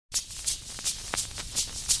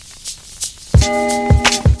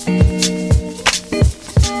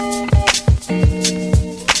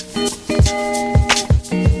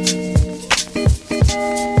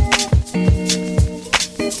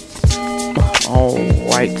All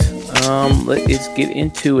right. Let's get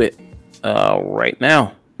into it right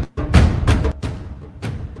now.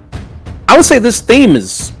 I would say this theme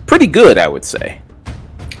is pretty good, I would say.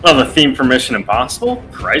 Oh, the theme for Mission Impossible?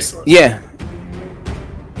 Priceless. Yeah.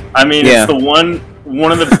 I mean, Yeah. it's the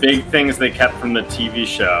one of the big things they kept from the TV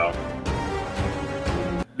show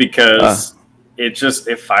because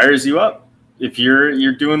it fires you up. If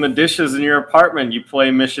you're doing the dishes in your apartment, you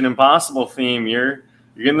play Mission Impossible theme, you're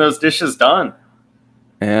getting those dishes done.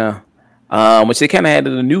 Yeah. Which they kind of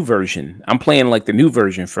added a new version. I'm playing like the new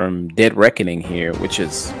version from Dead Reckoning here, which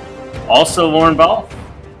is Also, Lauren Bell.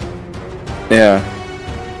 yeah,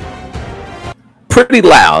 pretty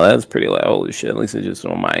loud. That's pretty loud. Holy shit! At least it's just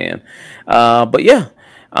on my end. But yeah.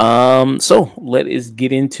 So let us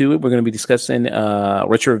get into it. We're going to be discussing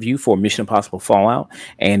retro review for Mission Impossible Fallout,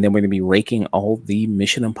 and then we're going to be raking all the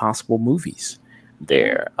Mission Impossible movies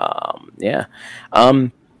there. Yeah.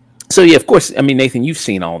 So yeah, of course. I mean, Nathan, you've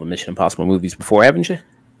seen all the Mission Impossible movies before, haven't you?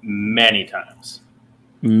 Many times.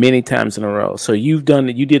 Many times in a row. So you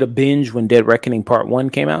did a binge when Dead Reckoning Part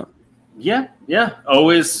 1 came out? Yeah.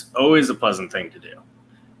 Always a pleasant thing to do.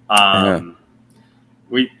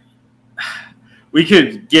 We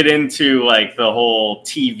could get into like the whole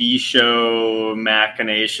TV show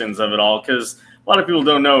machinations of it all, because a lot of people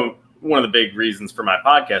don't know one of the big reasons for my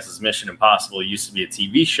podcast is Mission Impossible used to be a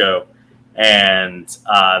TV show, and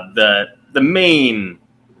the main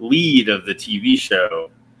lead of the TV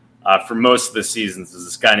show for most of the seasons is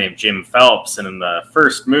this guy named Jim Phelps, and in the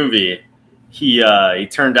first movie, he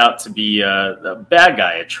turned out to be a bad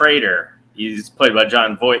guy, a traitor. He's played by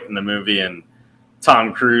John Voight in the movie, and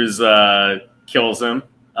Tom Cruise kills him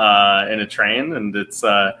in a train, and it's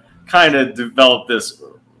kind of developed this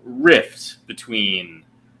rift between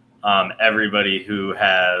everybody who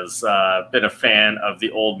has been a fan of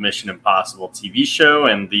the old Mission Impossible TV show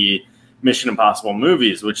and the Mission Impossible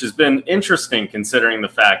movies, which has been interesting considering the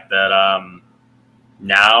fact that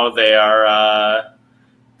now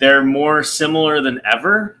they're more similar than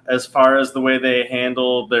ever as far as the way they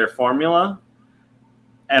handle their formula,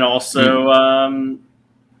 and also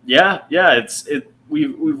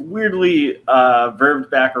we've weirdly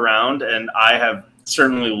verbed back around, and I have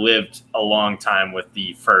certainly lived a long time with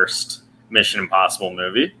the first Mission Impossible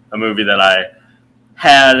movie, a movie that I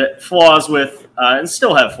had flaws with and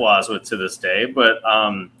still have flaws with to this day. But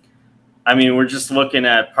I mean, we're just looking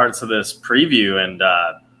at parts of this preview, and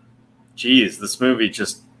this movie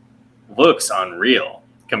just looks unreal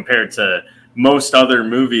compared to most other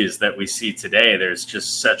movies that we see today. There's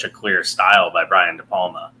just such a clear style by Brian De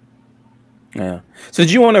Palma. Yeah. So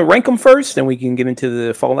do you want to rank them first, and we can get into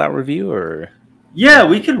the Fallout review, or? Yeah,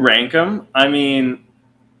 we could rank them. I mean,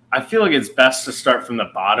 I feel like it's best to start from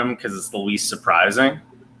the bottom because it's the least surprising.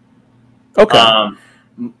 Okay.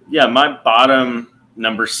 Yeah, my bottom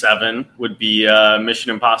number 7 would be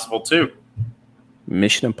Mission Impossible 2.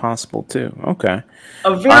 Mission Impossible 2. Okay.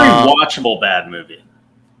 A very watchable bad movie.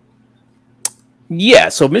 Yeah,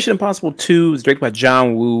 so Mission Impossible 2 was directed by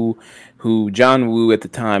John Woo, who John Woo at the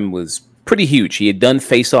time was pretty huge. He had done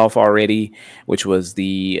Face Off already, which was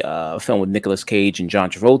the film with Nicolas Cage and John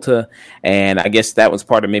Travolta. And I guess that was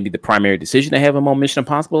part of maybe the primary decision to have him on Mission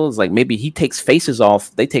Impossible. Is like maybe he takes Faces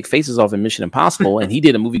Off. They take Faces Off in Mission Impossible, and he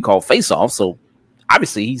did a movie called Face Off. So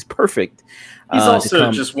obviously he's perfect. He's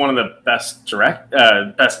also just one of the best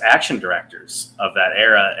action directors of that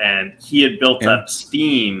era. And he had built up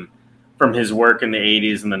steam from his work in the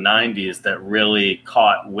 80s and the 90s that really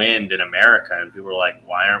caught wind in America. And people were like,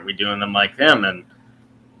 why aren't we doing them like him? And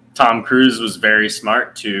Tom Cruise was very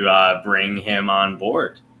smart to bring him on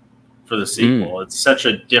board for the sequel. It's such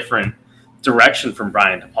a different direction from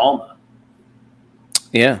Brian De Palma.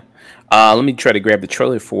 Yeah. Let me try to grab the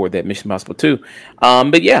trailer for that Mission Impossible 2.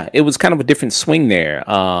 But yeah, it was kind of a different swing there,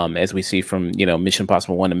 as we see from, Mission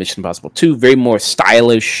Impossible 1 to Mission Impossible 2. Very more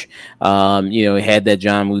stylish. It had that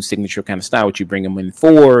John Woo signature kind of style, which you bring him in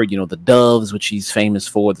for, the doves, which he's famous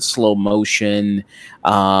for, the slow motion.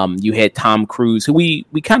 You had Tom Cruise, who we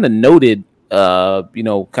kind of noted,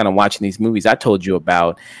 kind of watching these movies I told you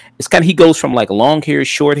about. It's kind of, he goes from like long hair,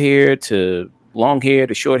 short hair to long hair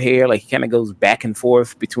to short hair. Like he kind of goes back and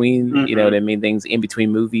forth between, things in between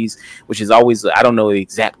movies, which is always, I don't know the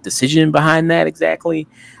exact decision behind that exactly.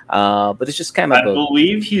 But it's just kind of, I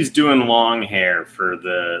believe he's doing long hair for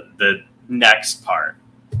the next part.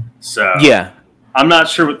 So yeah, I'm not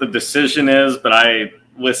sure what the decision is, but I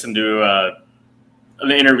listened to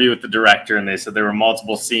an interview with the director, and they said there were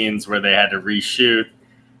multiple scenes where they had to reshoot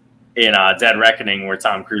in Dead Reckoning where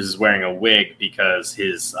Tom Cruise is wearing a wig because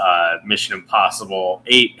his Mission Impossible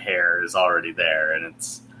 8 hair is already there. And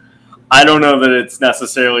I don't know that it's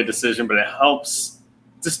necessarily a decision, but it helps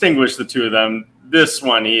distinguish the two of them. This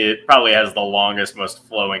one, he probably has the longest, most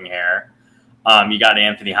flowing hair. You got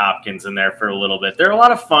Anthony Hopkins in there for a little bit. There are a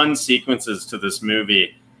lot of fun sequences to this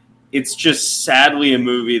movie. It's just sadly a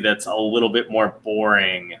movie that's a little bit more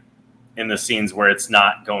boring in the scenes where it's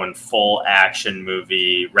not going full action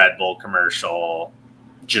movie, Red Bull commercial,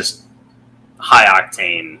 just high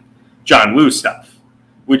octane John Woo stuff,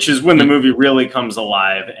 which is when the movie really comes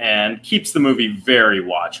alive and keeps the movie very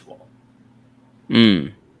watchable.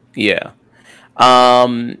 Yeah.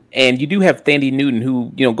 And you do have Thandie Newton,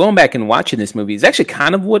 who, going back and watching this movie is actually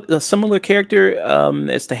kind of what a similar character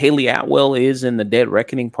as to Haley Atwell is in the Dead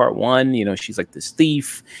Reckoning Part 1. She's like this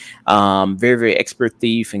thief, very, very expert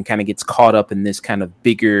thief, and kind of gets caught up in this kind of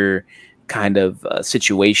bigger kind of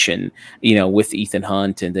situation, with Ethan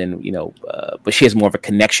Hunt. And then, but she has more of a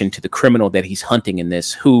connection to the criminal that he's hunting in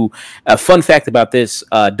this, who, fun fact about this,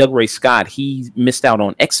 Dougray Scott, he missed out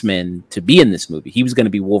on X-Men to be in this movie. He was going to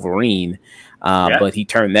be Wolverine. But he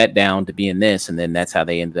turned that down to be in this, and then that's how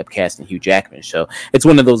they ended up casting Hugh Jackman. So it's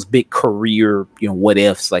one of those big career, what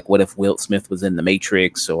ifs, like what if Will Smith was in The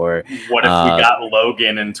Matrix, or what if we got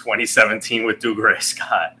Logan in 2017 with Dougray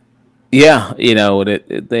Scott? Yeah,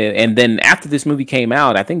 and then after this movie came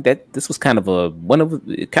out, I think that this was kind of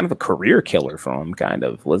a career killer for him, kind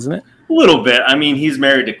of, wasn't it? A little bit. I mean, he's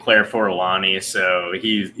married to Claire Forlani, so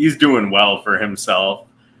he's doing well for himself.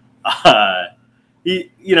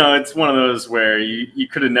 It's one of those where you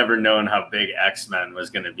could have never known how big X-Men was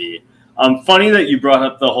going to be. Funny that you brought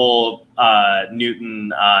up the whole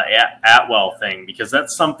Newton Atwell thing, because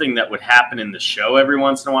that's something that would happen in the show every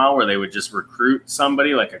once in a while, where they would just recruit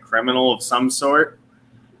somebody like a criminal of some sort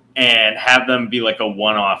and have them be like a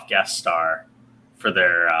one-off guest star for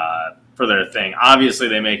their thing. Obviously,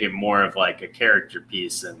 they make it more of like a character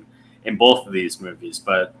piece in both of these movies,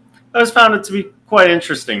 but I just found it to be quite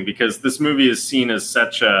interesting because this movie is seen as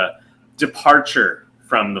such a departure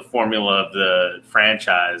from the formula of the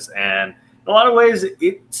franchise. And in a lot of ways,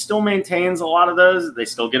 it still maintains a lot of those. They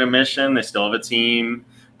still get a mission. They still have a team.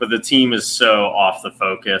 But the team is so off the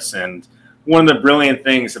focus. And one of the brilliant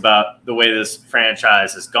things about the way this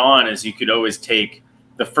franchise has gone is you could always take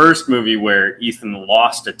the first movie where Ethan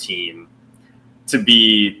lost a team to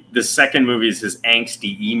be the second movie is his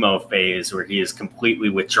angsty emo phase where he is completely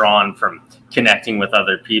withdrawn from connecting with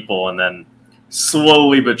other people. And then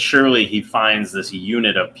slowly but surely he finds this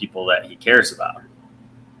unit of people that he cares about.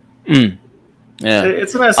 Yeah,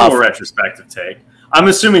 it's a nice little retrospective take. I'm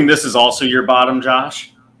assuming this is also your bottom,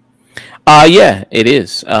 Josh. Yeah, it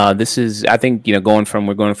is. This is, I think, we're going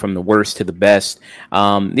from the worst to the best.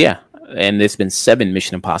 Yeah. And there's been 7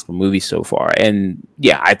 Mission Impossible movies so far. And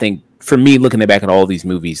yeah, I think for me, looking back at all these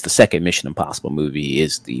movies, the second Mission Impossible movie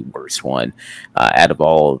is the worst one out of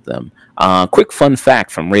all of them. Quick fun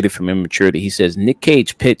fact from Rated from Immaturity. He says Nick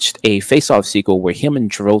Cage pitched a Face-Off sequel where him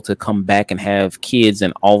and Travolta come back and have kids,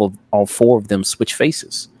 and all 4 of them switch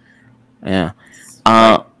faces. Yeah.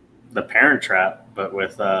 The Parent Trap, but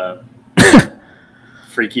with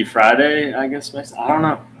Freaky Friday, I guess. I don't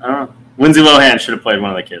know. Lindsay Lohan should have played one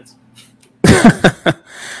of the kids.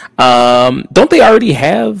 Don't they already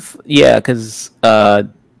have? Yeah, because I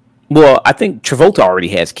think Travolta already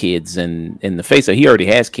has kids in the face, so he already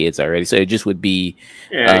has kids already. So it just would be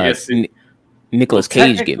I guess Nicolas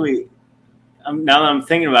Cage getting. Now that I'm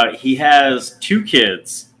thinking about it, he has 2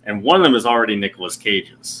 kids, and one of them is already Nicolas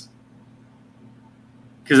Cage's.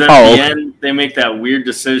 Because at the end, they make that weird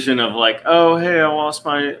decision of like, oh, hey, I lost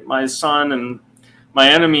my son, and my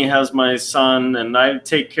enemy has my son, and I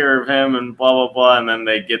take care of him, and blah, blah, blah. And then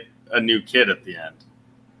they get a new kid at the end.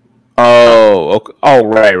 Oh, okay. Oh,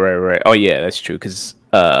 right. Oh, yeah, that's true. Because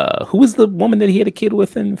who was the woman that he had a kid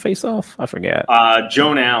with in Face Off? I forgot.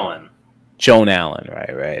 Joan Allen.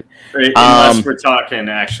 Right. Unless we're talking,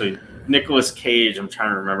 actually, Nicolas Cage, I'm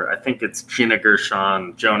trying to remember. I think it's Gina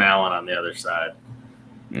Gershon, Joan Allen on the other side.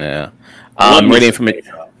 Yeah. Rating from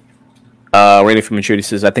Maturity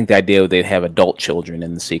says, I think the idea they'd have adult children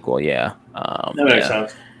in the sequel. Yeah. That makes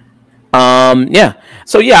sense. Yeah.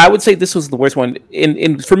 So yeah, I would say this was the worst one.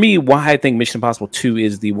 And for me, why I think Mission Impossible 2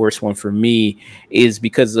 is the worst one for me is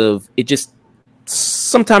because of it. Just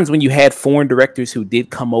sometimes when you had foreign directors who did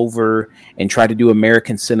come over and try to do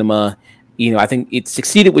American cinema, I think it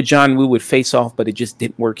succeeded with John Woo with Face Off, but it just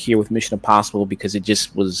didn't work here with Mission Impossible because it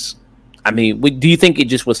just was. I mean, do you think it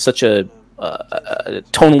just was such a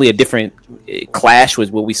tonally a different clash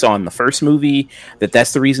with what we saw in the first movie,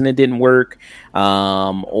 that's the reason it didn't work,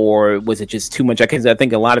 or was it just too much? I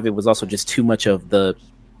think a lot of it was also just too much of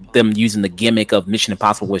them using the gimmick of Mission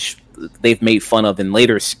Impossible, which they've made fun of in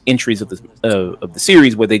later entries of the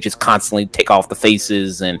series, where they just constantly take off the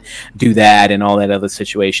faces and do that and all that other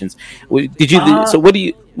situations. So what do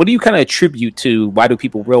you kind of attribute to why do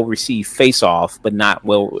people well receive Face Off but not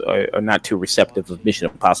or not too receptive of Mission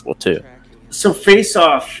Impossible 2? So Face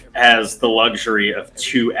Off has the luxury of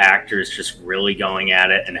two actors just really going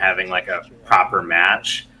at it and having like a proper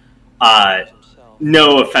match.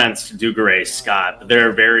 No offense to Dougray Scott, but there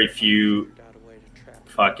are very few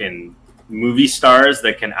fucking movie stars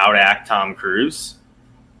that can outact Tom Cruise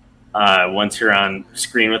once you're on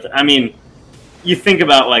screen with it. I mean, you think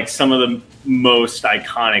about like some of the most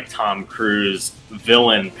iconic Tom Cruise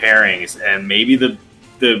villain pairings, and maybe the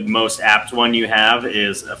most apt one you have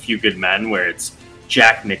is A Few Good Men, where it's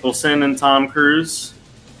Jack Nicholson and Tom Cruise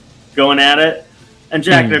going at it. And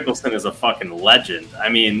Jack Nicholson is a fucking legend. I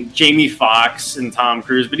mean, Jamie Foxx and Tom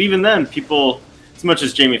Cruise, but even then, people, as much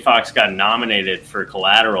as Jamie Foxx got nominated for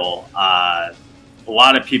Collateral, a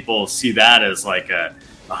lot of people see that as like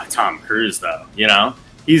Tom Cruise, though. You know,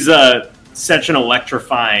 he's such an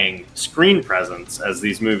electrifying screen presence, as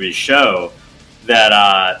these movies show,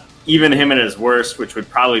 that even him at his worst, which would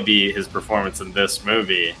probably be his performance in this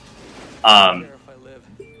movie,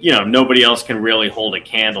 nobody else can really hold a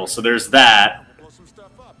candle. So there's that.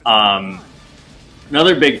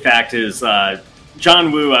 Another big fact is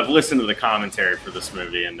John Woo. I've listened to the commentary for this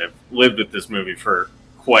movie, and I've lived with this movie for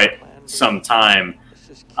quite some time.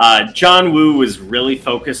 John Woo was really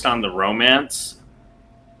focused on the romance.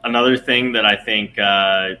 Another thing that I think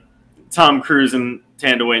Tom Cruise and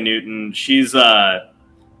Thandaway Newton,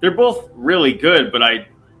 they're both really good, but I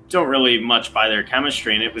don't really much buy their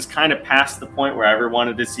chemistry, and it was kind of past the point where I ever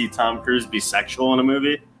wanted to see Tom Cruise be sexual in a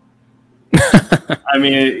movie. I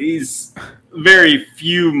mean, he's very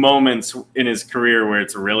few moments in his career where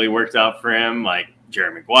it's really worked out for him, like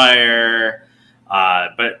Jerry Maguire.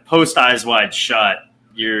 But post Eyes Wide Shut,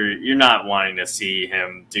 you're not wanting to see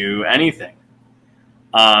him do anything.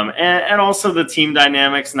 And also the team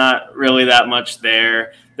dynamics, not really that much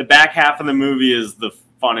there. The back half of the movie is the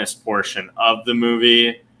funnest portion of the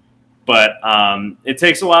movie, but it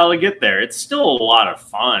takes a while to get there. It's still a lot of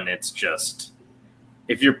fun. It's just,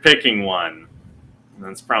 if you're picking one,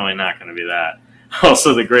 then it's probably not going to be that.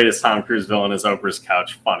 Also, the greatest Tom Cruise villain is Oprah's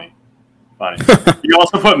Couch. Funny. You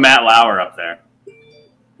also put Matt Lauer up there.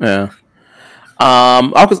 Yeah.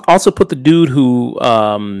 I also put the dude who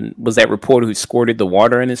was that reporter who squirted the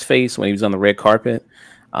water in his face when he was on the red carpet.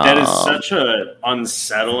 That is such an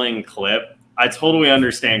unsettling clip. I totally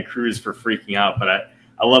understand Cruise for freaking out, but I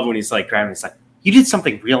love when he's like grabbing. He's like, "You did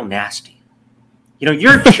something real nasty. You're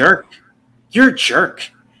a jerk. You're a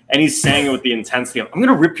jerk." And he's saying it with the intensity of, "I'm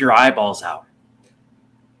going to rip your eyeballs out."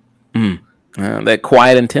 That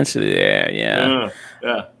quiet intensity there, yeah.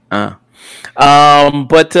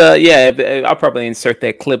 I'll probably insert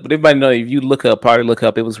that clip. But everybody know, if you look up,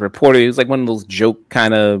 it was reported. It was like one of those joke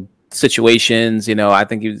kind of situations. I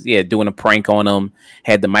think he was doing a prank on him.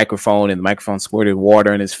 Had the microphone, and the microphone squirted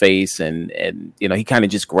water in his face, and he kind of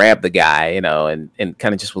just grabbed the guy, and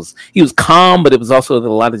kind of just he was calm, but it was also a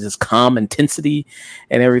lot of just calm intensity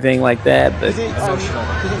and everything like that. But emotional,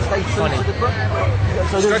 it's funny.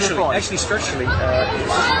 Structurally, it's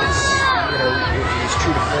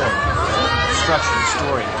true to form. Structure,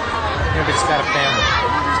 story. But it's got a family.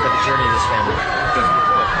 It's got the journey of this family.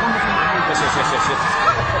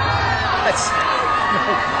 Yes.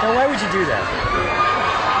 No, why would you do that?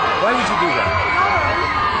 Why would you do that?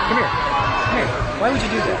 Come here. Why would you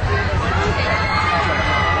do that?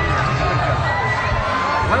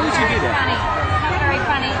 Why would you do that? Not very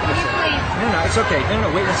funny. Can you please? No, it's okay. No,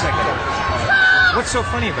 wait a second. What's so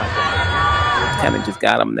funny about that? Kind of just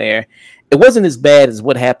got him there. It wasn't as bad as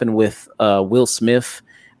what happened with Will Smith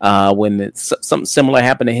when something similar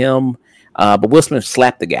happened to him. But Will Smith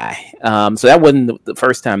slapped the guy. So that wasn't the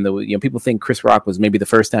first time that people think Chris Rock was maybe the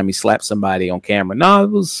first time he slapped somebody on camera. No, it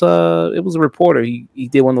was a reporter. He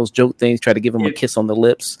did one of those joke things, tried to give him a kiss on the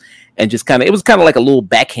lips, and just it was kind of like a little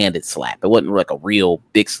backhanded slap. It wasn't like a real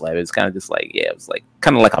big slap. It was kind of just like, it was like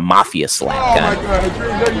kind of like a mafia slap.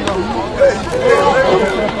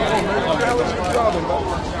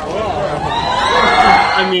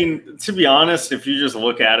 I mean, to be honest, if you just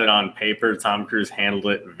look at it on paper, Tom Cruise handled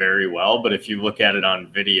it very well. But if you look at it on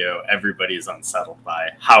video, everybody's unsettled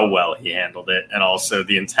by how well he handled it, and also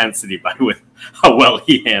the intensity with how well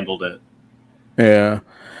he handled it. Yeah.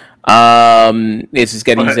 It's just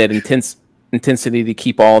got to use that intense. intensity to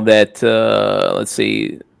keep all that. Let's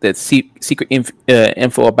see, that secret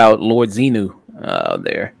info about Lord Xenu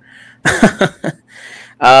there.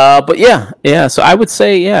 But yeah. So I would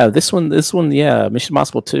say, this one, Mission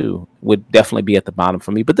Impossible 2 would definitely be at the bottom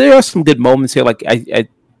for me. But there are some good moments here. Like I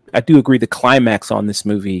do agree, the climax on this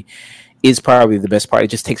movie is probably the best part. It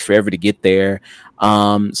just takes forever to get there.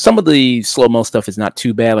 Some of the slow mo stuff is not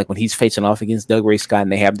too bad. Like when he's facing off against Dougray Scott,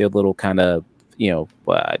 and they have their little kind of, no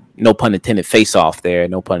pun intended, face off there.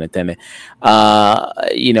 No pun intended.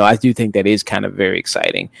 I do think that is kind of very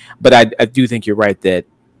exciting. But I do think you're right that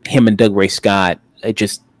him and Dougray Scott,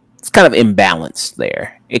 it's kind of imbalanced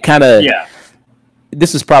there. It kind of,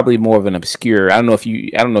 This is probably more of an obscure. I don't know if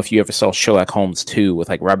you ever saw Sherlock Holmes 2 with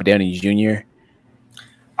like Robert Downey Jr.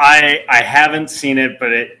 I haven't seen it,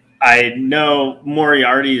 but I know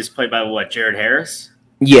Moriarty is played by Jared Harris?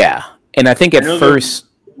 Yeah, and I think at first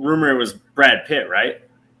the rumor was Brad Pitt, right?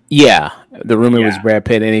 Yeah, the rumor was Brad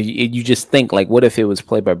Pitt, and you just think like, what if it was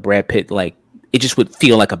played by Brad Pitt? Like, it just would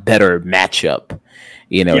feel like a better matchup.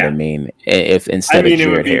 You know what I mean? If instead of Jared it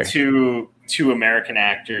would be Harris. two American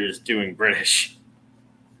actors doing British.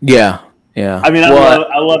 Yeah. I mean,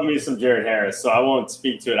 I love me some Jared Harris, so I won't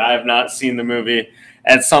speak to it. I have not seen the movie.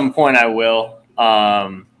 At some point, I will.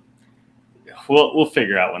 We'll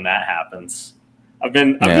figure out when that happens. I've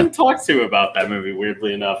been talked to about that movie,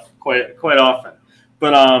 weirdly enough, quite often.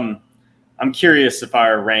 But I'm curious if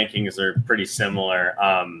our rankings are pretty similar.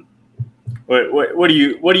 What do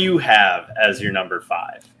you have as your number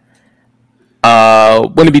 5?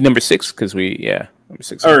 Wouldn't it be number 6? Because number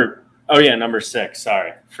 6. Number 6.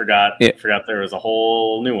 Sorry, forgot there was a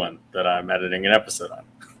whole new one that I'm editing an episode on.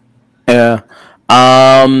 Yeah.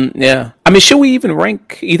 I mean, should we even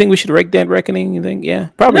rank? You think we should rank Dead Reckoning? You think? Yeah,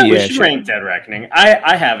 probably. Yeah, we should rank Dead Reckoning.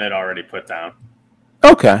 I have it already put down.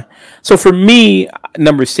 Okay, so for me,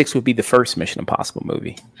 number 6 would be the first Mission Impossible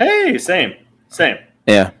movie. Hey, same.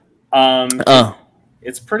 Yeah.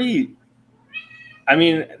 It's pretty. I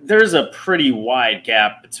mean, there's a pretty wide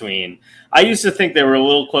gap between. I used to think they were a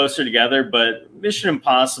little closer together, but Mission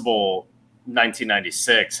Impossible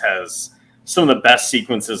 1996 has some of the best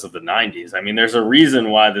sequences of the 90s. I mean, there's a reason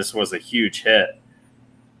why this was a huge hit.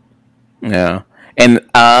 Yeah. And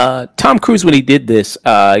Tom Cruise, when he did this,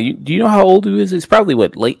 do you know how old he is? He's probably,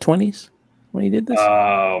 late 20s when he did this?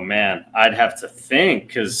 Oh, man. I'd have to think,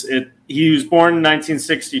 because he was born in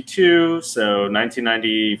 1962, so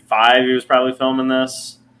 1995 he was probably filming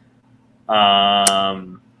this.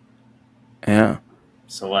 Yeah.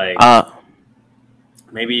 So,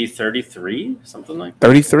 maybe 33, something like that.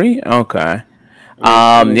 33? Okay.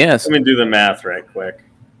 Yes. Let me do the math right quick.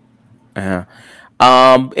 Yeah.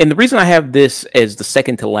 And the reason I have this as the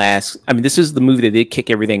second to last, I mean, this is the movie that did kick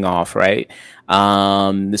everything off, right?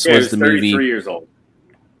 This was the 33 movie. 33 years old.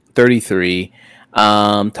 33.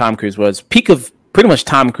 Tom Cruise was peak of pretty much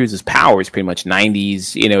Tom Cruise's powers, pretty much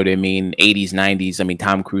 90s, you know what I mean? 80s, 90s. I mean,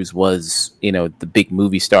 Tom Cruise was, the big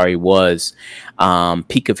movie star he was,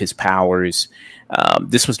 peak of his powers.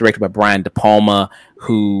 This was directed by Brian De Palma,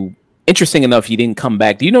 who, interesting enough, he didn't come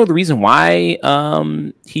back. Do you know the reason why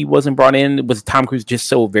he wasn't brought in? Was Tom Cruise just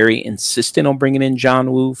so very insistent on bringing in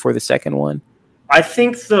John Woo for the second one? I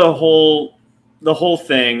think the whole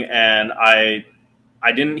thing, and I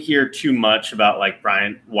didn't hear too much about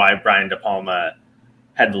why Brian De Palma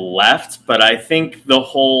had left, but I think the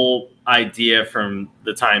whole idea from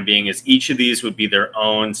the time being is each of these would be their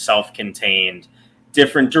own self-contained,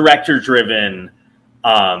 different director-driven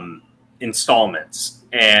installments.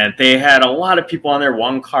 And they had a lot of people on there.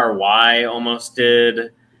 Wong Kar-wai almost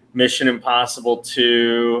did Mission Impossible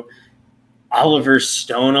 2. Oliver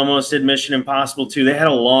Stone almost did Mission Impossible 2. They had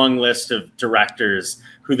a long list of directors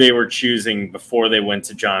who they were choosing before they went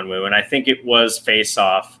to John Woo. And I think it was Face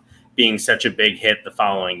Off being such a big hit the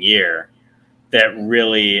following year that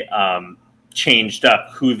really changed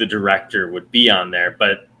up who the director would be on there.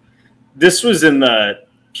 But this was in the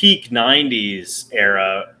peak 90s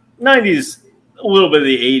era. 90s, a little bit of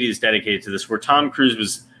the 80s dedicated to this, where Tom Cruise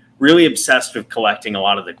was really obsessed with collecting a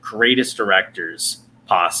lot of the greatest directors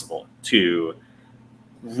possible to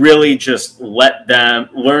really just let them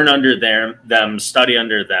learn under them, study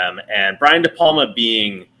under them. And Brian De Palma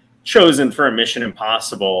being chosen for a Mission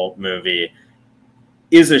Impossible movie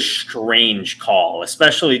is a strange call,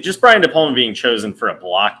 especially just Brian De Palma being chosen for a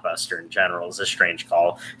blockbuster in general is a strange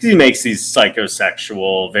call, because he makes these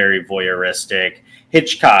psychosexual, very voyeuristic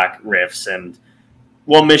Hitchcock riffs. And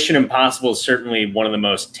while Mission Impossible is certainly one of the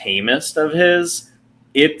most tamest of his,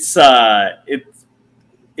 it's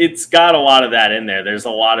got a lot of that in there. There's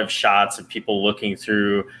a lot of shots of people looking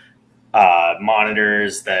through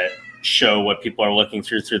monitors that show what people are looking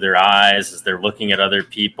through their eyes as they're looking at other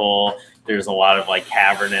people. There's a lot of like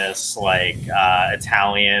cavernous, like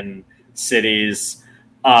Italian cities.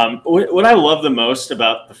 What I love the most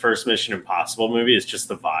about the first Mission Impossible movie is just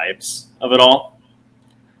the vibes of it all.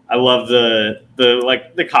 I love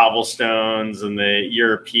the cobblestones and the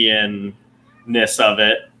European-ness of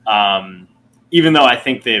it. Even though I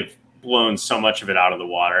think they've blown so much of it out of the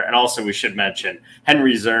water. And also we should mention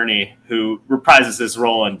Henry Czerny, who reprises his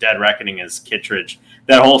role in Dead Reckoning as Kittredge.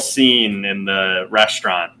 That whole scene in the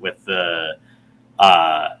restaurant with the,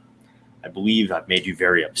 I believe I've made you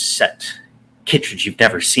very upset. Kittredge, you've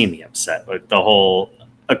never seen me upset. Like the whole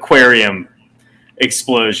aquarium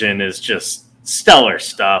explosion is just stellar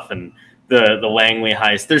stuff. And the Langley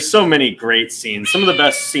heist. There's so many great scenes. Some of the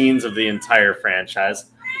best scenes of the entire franchise.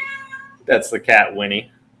 That's the cat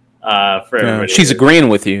Winnie. For everybody. She's agreeing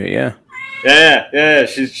with you, yeah. Yeah.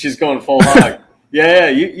 She's going full hog. Yeah.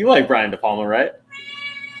 You like Brian De Palma, right?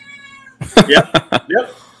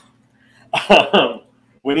 Yep.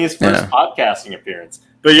 Winnie's first podcasting appearance.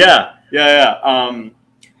 But yeah.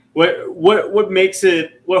 What makes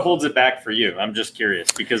it? What holds it back for you? I'm just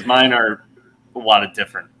curious because mine are a lot of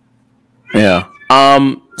different. Yeah.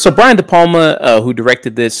 So Brian De Palma, who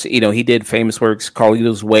directed this, he did famous works,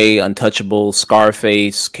 Carlito's Way, Untouchable,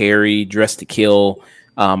 Scarface, Carrie, Dressed to Kill,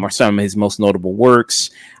 are some of his most notable works.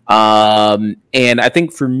 And I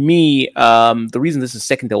think for me, the reason this is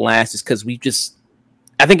second to last is because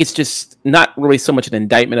I think it's just not really so much an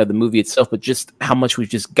indictment of the movie itself, but just how much we've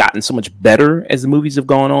just gotten so much better as the movies have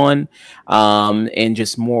gone on, and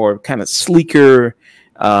just more kind of sleeker,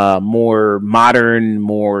 more modern,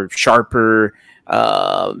 more sharper,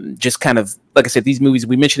 just kind of, like I said, these movies,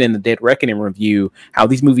 we mentioned in the Dead Reckoning review, how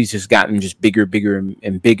these movies just gotten just bigger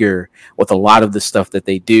and bigger with a lot of the stuff that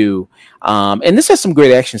they do. And this has some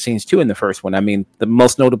great action scenes too in the first one. I mean, the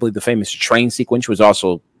most notably the famous train sequence was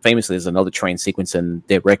also famously as another train sequence in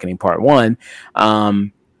Dead Reckoning Part 1.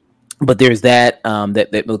 But there's that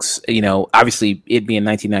looks, obviously it being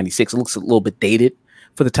 1996, it looks a little bit dated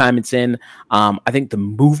for the time it's in. I think the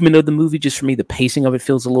movement of the movie, just for me, the pacing of it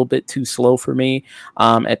feels a little bit too slow for me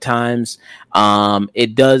at times.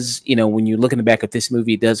 It does, when you're looking back at this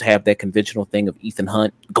movie, it does have that conventional thing of Ethan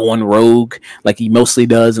Hunt going rogue, like he mostly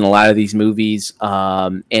does in a lot of these movies.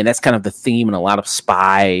 And that's kind of the theme in a lot of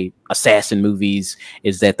spy assassin movies,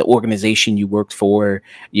 is that the organization you worked for,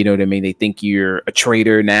 you know what I mean? They think you're a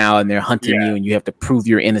traitor now and they're hunting you and you have to prove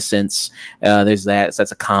your innocence. There's that. So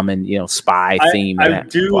that's a common, spy theme. I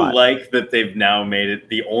do like that they've now made it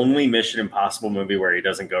the only Mission Impossible movie where he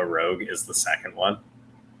doesn't go rogue is the second one.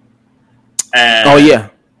 And,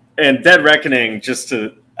 and Dead Reckoning,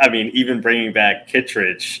 even bringing back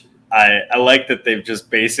Kittredge, I like that they've just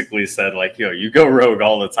basically said, like, you go rogue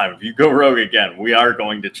all the time. If you go rogue again, we are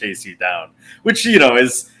going to chase you down. Which,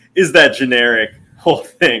 is that generic whole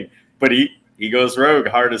thing. But he goes rogue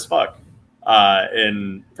hard as fuck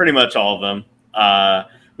in pretty much all of them,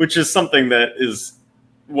 which is something that is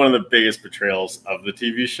one of the biggest betrayals of the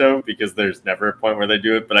TV show, because there's never a point where they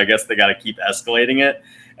do it, but I guess they got to keep escalating it.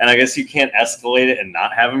 And I guess you can't escalate it and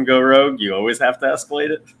not have him go rogue. You always have to escalate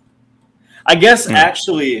it. I guess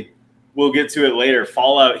actually, we'll get to it later.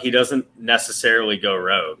 Fallout, he doesn't necessarily go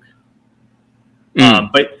rogue.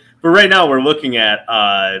 But right now we're looking at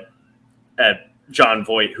John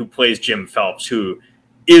Voight, who plays Jim Phelps, who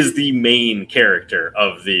is the main character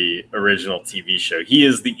of the original TV show. He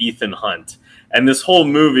is the Ethan Hunt. And this whole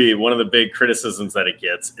movie, one of the big criticisms that it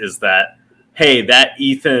gets is that, hey, that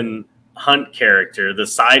Ethan Hunt character, the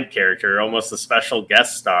side character, almost a special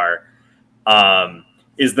guest star,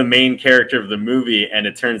 is the main character of the movie. And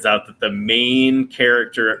it turns out that the main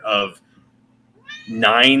character of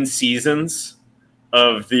 9 seasons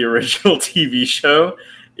of the original TV show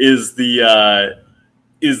is the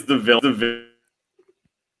villain.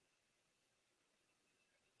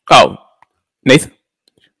 Oh, Nathan.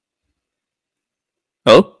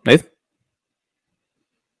 Oh, Nathan.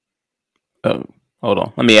 Oh, hold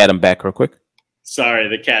on. Let me add him back real quick. Sorry,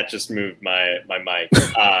 the cat just moved my mic.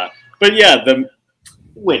 But yeah, the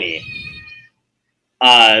Winnie,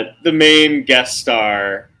 the main guest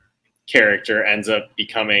star character, ends up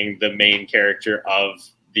becoming the main character of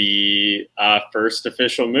the first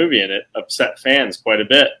official movie, and it upset fans quite a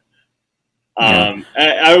bit.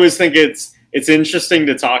 I always think it's interesting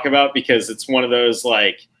to talk about because it's one of those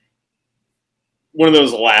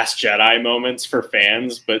Last Jedi moments for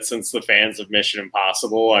fans, but since the fans of Mission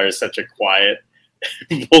Impossible are such a quiet,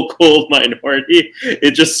 vocal minority,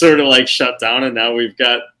 it just sort of shut down, and now we've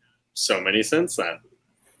got so many since then.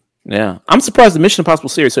 Yeah, I'm surprised the Mission Impossible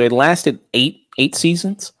series. So it lasted eight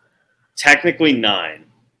seasons. Technically 9.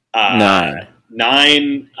 9.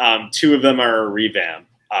 9. 2 of them are a revamp.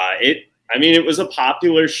 It was a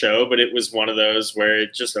popular show, but it was one of those where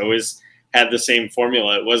it just always had the same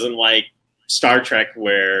formula. It wasn't like Star Trek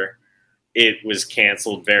where it was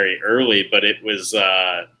canceled very early, but it was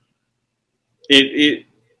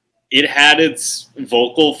it had its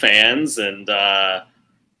vocal fans, and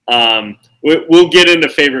we'll get into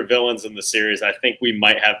favorite villains in the series. I think we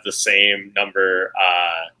might have the same number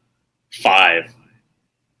 5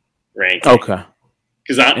 ranking. Okay.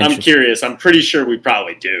 Because I'm curious. I'm pretty sure we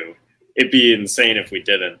probably do. It'd be insane if we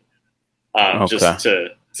didn't. Just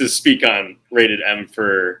to speak on rated M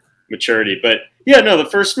for maturity. But yeah, no, the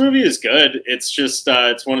first movie is good. It's just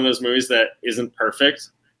it's one of those movies that isn't perfect,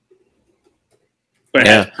 but it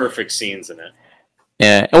has perfect scenes in it.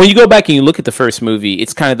 Yeah, and when you go back and you look at the first movie,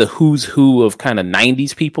 it's kind of the who's who of kind of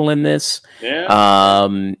 90s people in this. Yeah.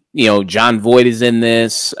 John Voight is in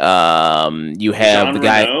this. You have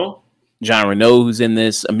John Reno, who's in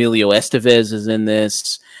this. Emilio Estevez is in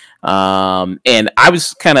this. And I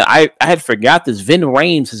was I had forgot this. Vin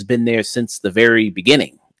Rhames has been there since the very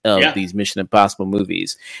beginning of these Mission Impossible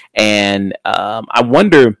movies. And I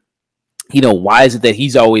wonder, why is it that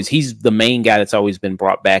he's the main guy that's always been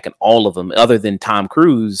brought back in all of them, other than Tom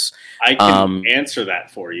Cruise? I can answer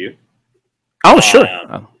that for you. Oh, sure.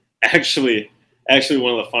 Actually,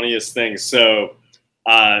 one of the funniest things. So,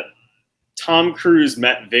 Tom Cruise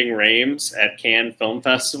met Ving Rhames at Cannes Film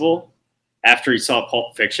Festival after he saw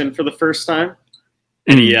Pulp Fiction for the first time.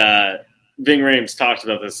 And Ving Rhames talked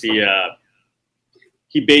about this. He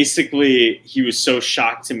was so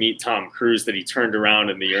shocked to meet Tom Cruise that he turned around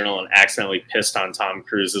in the urinal and accidentally pissed on Tom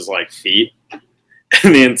Cruise's feet.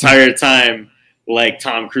 And the entire time,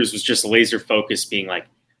 Tom Cruise was just laser focused, being like,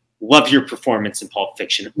 "Love your performance in Pulp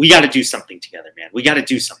Fiction. We got to do something together, man. We got to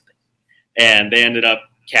do something." And they ended up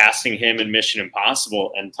casting him in Mission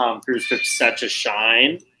Impossible, and Tom Cruise took such a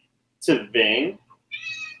shine to Ving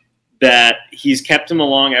that he's kept him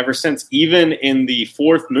along ever since. Even in the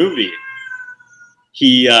 4th movie,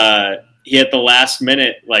 he at the last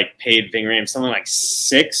minute paid Ving Rhames something like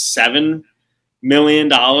 $6-7 million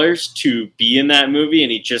to be in that movie,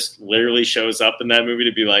 and he just literally shows up in that movie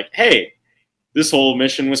to be like, "Hey, this whole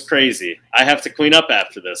mission was crazy. I have to clean up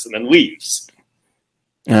after this," and then leaves.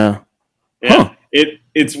 Yeah.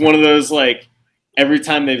 It's one of those every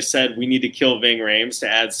time they've said we need to kill Ving Rhames to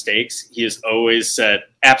add stakes, he has always said,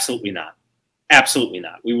 "Absolutely not. Absolutely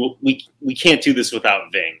not. We can't do this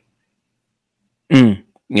without Ving."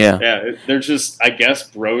 Yeah, they're just, I guess,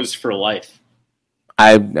 bros for life.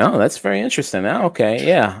 That's very interesting. Okay,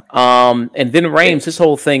 yeah. And Vin Rhames, this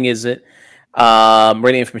whole thing is it.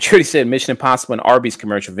 Rating for Maturity said Mission Impossible and Arby's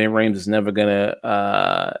commercial. Vin Rhames is never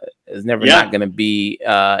not gonna be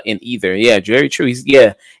in either. Yeah, very true. If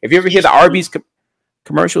you ever hear the Arby's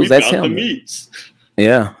commercials, that's him. The meats.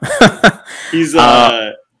 Yeah. He's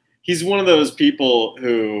one of those people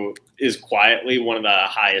who is quietly one of the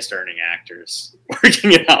highest earning actors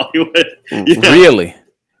working in Hollywood. Really?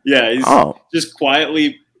 Yeah, he's just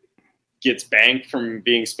quietly gets banked from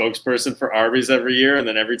being spokesperson for Arby's every year, and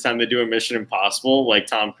then every time they do a Mission Impossible,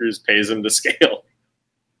 Tom Cruise pays him to scale.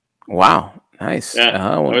 Wow, nice.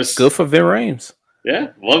 Yeah, good for Vin Rhames.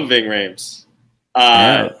 Yeah, love Ving Rhames.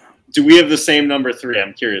 Do we have the same number 3?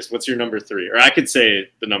 I'm curious. What's your number 3? Or I could say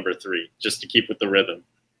the number 3 just to keep with the rhythm.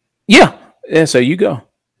 Yeah. So you go.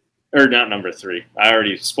 Or not number 3. I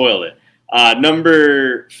already spoiled it.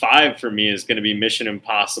 Number 5 for me is going to be Mission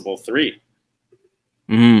Impossible 3.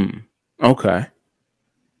 Okay.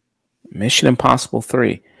 Mission Impossible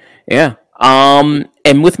 3. Yeah.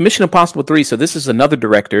 And with Mission Impossible 3, so this is another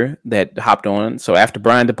director that hopped on. So after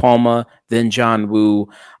Brian De Palma, then John Woo,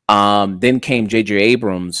 then came J.J.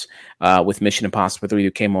 Abrams with Mission Impossible 3,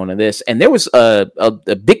 who came on to this. And there was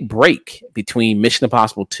a big break between Mission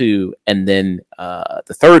Impossible 2 and then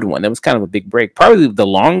the third one. That was kind of a big break. Probably the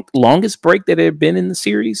longest break that had been in the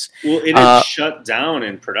series. Well, it had shut down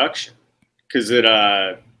in production because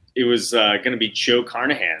it was going to be Joe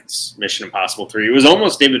Carnahan's Mission Impossible 3. It was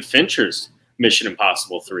almost David Fincher's Mission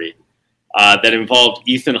Impossible 3 that involved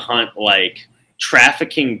Ethan Hunt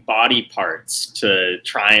trafficking body parts to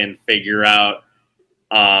try and figure out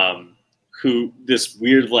who this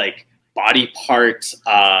weird body part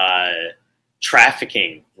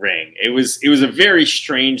trafficking ring. It was a very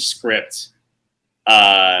strange script.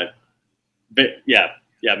 But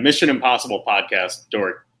yeah, Mission Impossible podcast,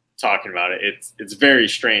 Dork, talking about it. It's very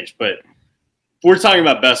strange, but if we're talking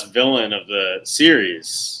about best villain of the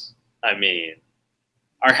series, I mean,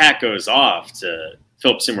 our hat goes off to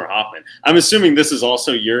Philip Seymour Hoffman. I'm assuming this is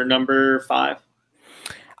also your number 5.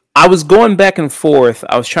 I was going back and forth.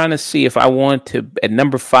 I was trying to see if I wanted to, at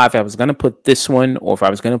number 5, I was going to put this one or if I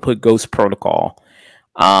was going to put Ghost Protocol.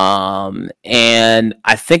 And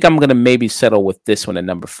I think I'm going to maybe settle with this one at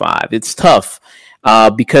number 5. It's tough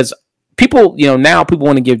because people, now people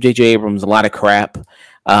want to give J.J. Abrams a lot of crap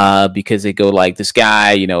because they go like, this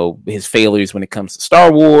guy, his failures when it comes to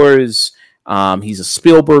Star Wars. He's a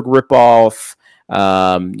Spielberg ripoff.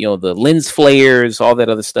 The lens flares, all that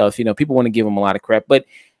other stuff. People want to give him a lot of crap, but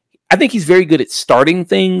I think he's very good at starting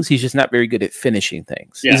things. He's just not very good at finishing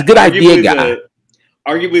things. Yeah, he's a good idea guy.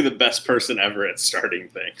 Arguably the best person ever at starting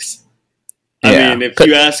things. I mean, if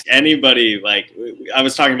you ask anybody, like I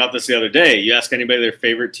was talking about this the other day, you ask anybody their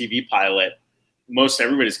favorite TV pilot, most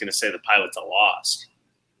everybody's going to say the pilot's a Lost.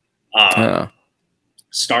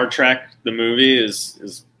 Star Trek, the movie,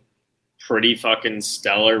 is pretty fucking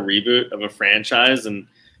stellar reboot of a franchise, and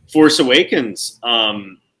Force Awakens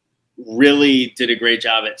really did a great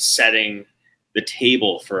job at setting the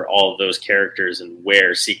table for all of those characters and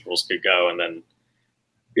where sequels could go, and then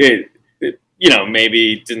it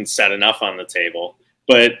maybe didn't set enough on the table.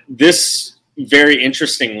 But this very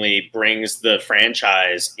interestingly brings the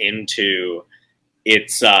franchise into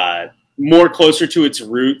its more closer to its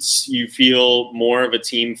roots. You feel more of a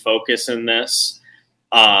team focus in this.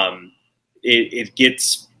 It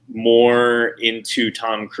gets more into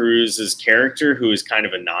Tom Cruise's character, who is kind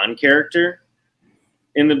of a non-character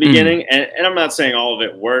in the beginning. And I'm not saying all of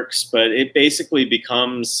it works, but it basically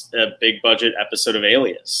becomes a big budget episode of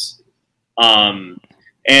Alias. A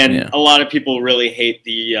lot of people really hate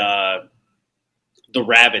the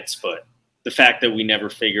rabbit's foot, the fact that we never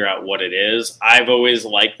figure out what it is. I've always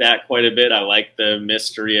liked that quite a bit. I like the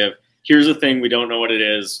mystery of, here's a thing, we don't know what it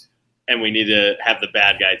is, and we need to have the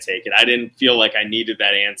bad guy take it. I didn't feel like I needed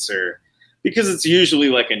that answer because it's usually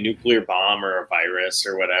like a nuclear bomb or a virus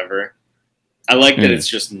or whatever. I like that it's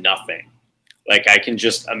just nothing. Like, I can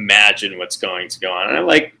just imagine what's going to go on. And I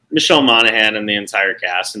like Michelle Monaghan and the entire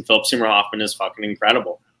cast, and Philip Seymour Hoffman is fucking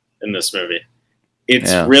incredible in this movie.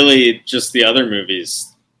 It's really just the other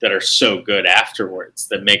movies that are so good afterwards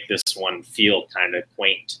that make this one feel kind of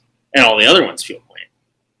quaint, and all the other ones feel quaint.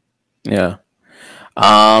 Yeah.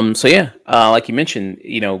 Like you mentioned,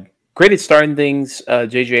 great at starting things.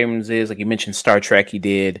 J.J. Abrams is, like you mentioned, Star Trek he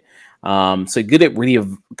did. So good at really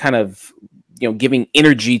kind of, giving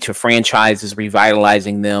energy to franchises,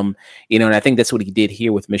 revitalizing them, and I think that's what he did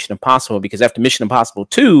here with Mission Impossible, because after Mission Impossible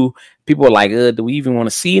 2, people were like, do we even want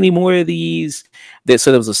to see any more of these?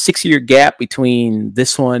 So there was a 6-year gap between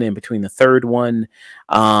this one and between the third one.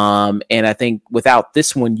 And I think without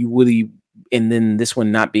this one, and then this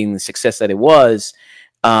one not being the success that it was,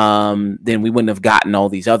 then we wouldn't have gotten all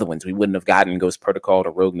these other ones. We wouldn't have gotten Ghost Protocol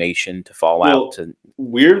to Rogue Nation to Fallout.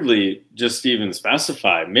 Weirdly, just to even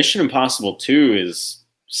specify, Mission Impossible 2 is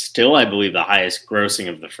still, I believe, the highest grossing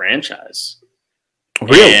of the franchise.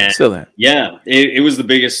 Really? Still that? Yeah. It was the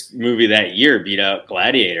biggest movie that year, beat out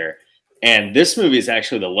Gladiator. And this movie is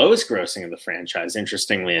actually the lowest grossing of the franchise,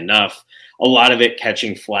 interestingly enough. A lot of it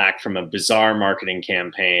catching flack from a bizarre marketing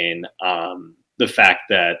campaign. The fact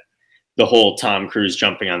that the whole Tom Cruise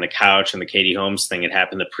jumping on the couch and the Katie Holmes thing had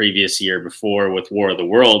happened the previous year before with War of the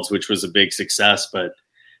Worlds, which was a big success. But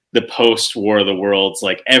the post War of the Worlds,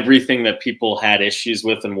 like everything that people had issues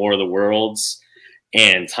with in War of the Worlds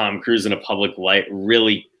and Tom Cruise in a public light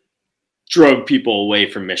really drove people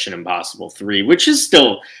away from Mission Impossible 3, which is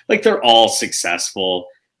still, like, they're all successful.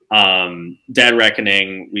 Dead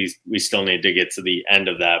Reckoning, we still need to get to the end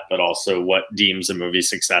of that, but also what deems a movie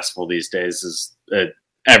successful these days is a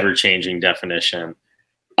ever-changing definition.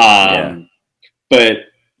 But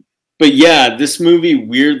yeah, this movie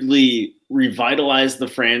weirdly revitalized the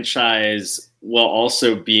franchise while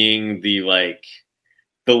also being the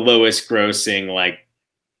lowest grossing,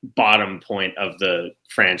 bottom point of the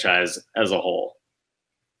franchise as a whole.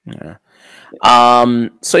 Yeah.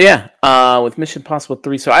 With Mission Impossible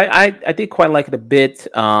 3, so I did quite like it a bit.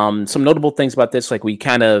 Some notable things about this, like we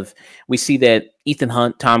see that Ethan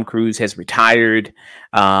Hunt, Tom Cruise, has retired.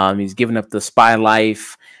 He's given up the spy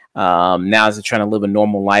life. Now as he's trying to live a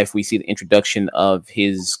normal life, we see the introduction of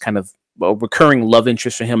his kind of recurring love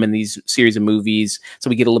interest for him in these series of movies. So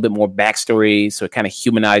we get a little bit more backstory. So it kind of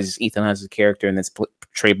humanizes Ethan Hunt as a character, and that's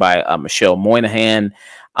portrayed by Michelle Monaghan.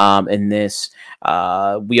 In this,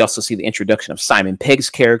 we also see the introduction of Simon Pegg's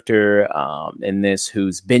character in this,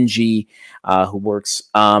 who's Benji, who works.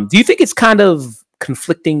 Do you think it's kind of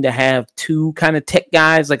conflicting to have two kind of tech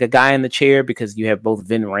guys, like a guy in the chair, because you have both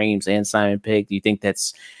Vin Rames and Simon Pegg? Do you think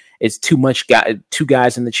it's too much two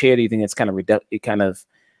guys in the chair? Do you think it's kind of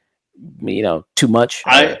too much?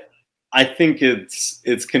 I think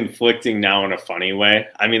it's conflicting now in a funny way.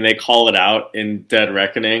 I mean, they call it out in Dead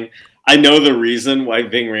Reckoning. I know the reason why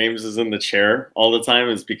Ving Rhames is in the chair all the time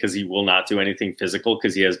is because he will not do anything physical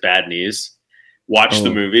because he has bad knees. Watch the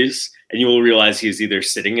movies, and you will realize he's either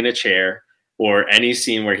sitting in a chair or any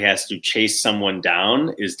scene where he has to chase someone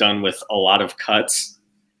down is done with a lot of cuts.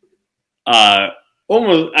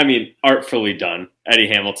 Almost, I mean, artfully done. Eddie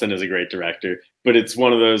Hamilton is a great director, but it's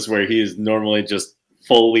one of those where he is normally just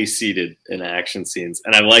fully seated in action scenes.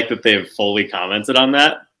 And I like that they have fully commented on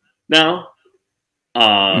that now.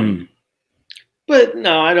 But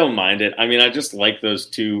no, I don't mind it. I mean, I just like those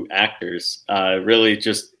two actors. Really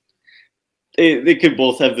just, they could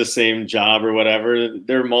both have the same job or whatever.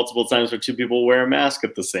 There are multiple times where two people wear a mask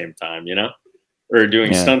at the same time, you know, or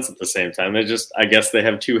doing stunts at the same time. I guess they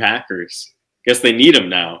have two hackers. I guess they need them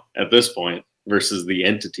now at this point versus the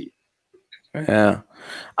entity. Yeah.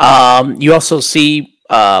 You also see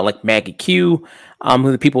like Maggie Q,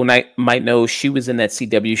 who the people might know. She was in that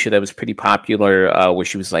CW show that was pretty popular, where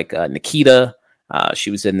she was like Nikita.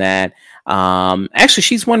 She was in that. Actually,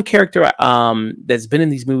 she's one character that's been in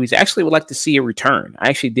these movies. I actually would like to see a return. I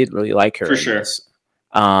actually did really like her. For sure. This.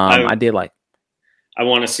 I did like. I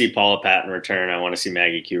want to see Paula Patton return. I want to see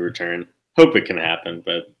Maggie Q return. Hope it can happen,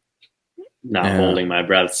 but not holding my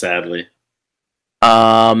breath, sadly.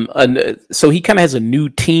 So he kind of has a new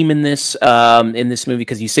team in this movie,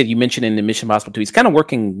 because you mentioned in the Mission Impossible 2, he's kind of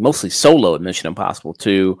working mostly solo at Mission Impossible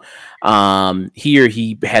 2. Here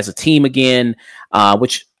he has a team again,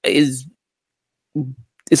 which is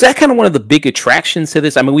that kind of one of the big attractions to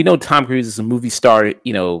this? I mean, we know Tom Cruise is a movie star,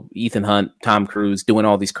 you know, Ethan Hunt, Tom Cruise doing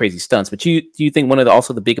all these crazy stunts, but do you think one of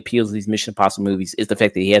the big appeals of these Mission Impossible movies is the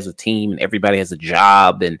fact that he has a team and everybody has a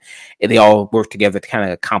job and they all work together to kind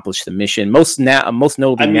of accomplish the mission? Most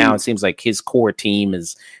notably now, it seems like his core team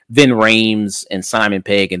is Ving Rhames and Simon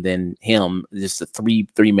Pegg, and then him, just a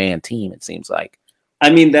three-man team, it seems like.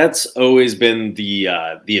 I mean, that's always been the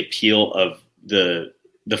appeal of the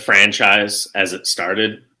franchise as it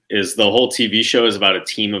started. Is the whole TV show is about a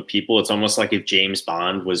team of people. It's almost like if James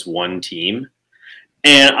Bond was one team.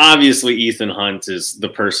 And obviously Ethan Hunt is the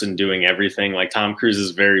person doing everything. Like, Tom Cruise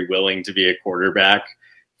is very willing to be a quarterback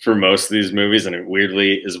for most of these movies, and it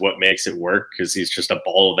weirdly is what makes it work, because he's just a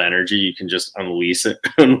ball of energy. You can just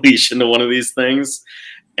unleash into one of these things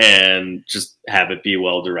and just have it be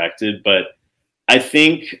well directed. But I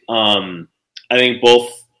think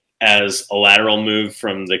both as a lateral move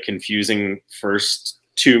from the confusing first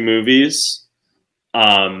two movies,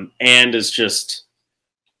 and as just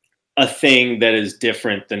a thing that is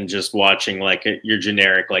different than just watching like your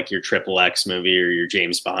generic, like your XXX movie or your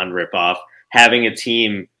James Bond ripoff. Having a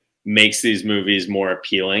team makes these movies more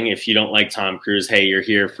appealing. If you don't like Tom Cruise, hey, you're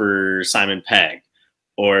here for Simon Pegg.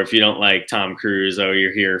 Or if you don't like Tom Cruise, oh,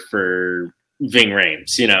 you're here for Ving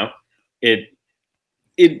Rhames. You know, it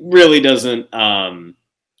really doesn't. At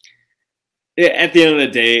the end of the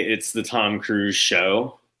day, it's the Tom Cruise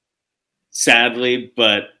show, sadly,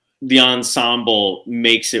 but the ensemble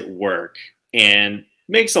makes it work and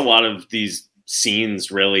makes a lot of these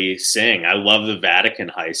scenes really sing. I love the Vatican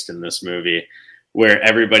heist in this movie, where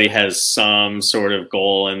everybody has some sort of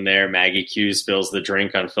goal in there. Maggie Q spills the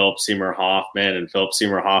drink on Philip Seymour Hoffman, and Philip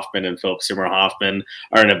Seymour Hoffman and Philip Seymour Hoffman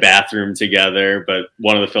are in a bathroom together, but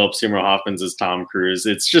one of the Philip Seymour Hoffmans is Tom Cruise.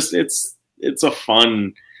 It's a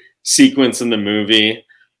fun sequence in the movie.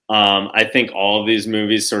 I think all of these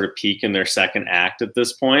movies sort of peak in their second act at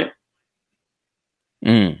this point.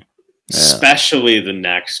 Especially the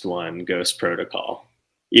next one, Ghost Protocol,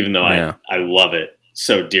 even though I love it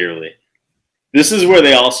so dearly. This is where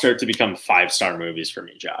they all start to become 5-star movies for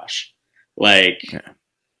me, Josh. Like,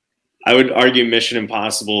 I would argue Mission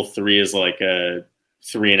Impossible 3 is like a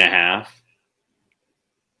 3.5.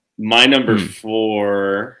 My number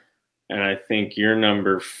 4, and I think your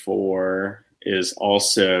number 4 is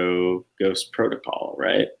also Ghost Protocol,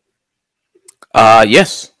 right?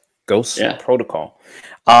 Yes. Ghost Protocol.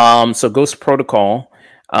 So Ghost Protocol,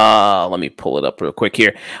 let me pull it up real quick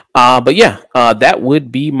here. But yeah, that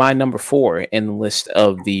would be my number 4 in the list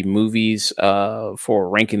of the movies for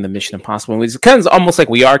ranking the Mission Impossible movies. It's kind of almost like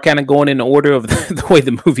we are kind of going in order of the way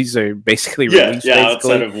the movies are basically released. Yeah,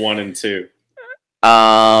 outside of 1 and 2.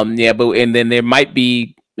 And then there might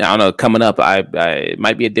be, I don't know, coming up, it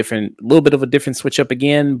might be a little bit of a different switch up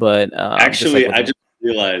again, but actually, I just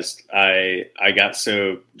realized I got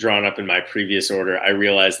so drawn up in my previous order. I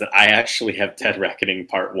realized that I actually have Dead Reckoning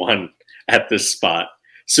Part 1 at this spot,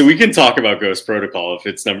 so we can talk about Ghost Protocol if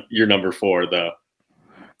it's your number 4, though.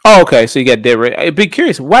 Oh, okay. So you got Dead Reckoning. I'd be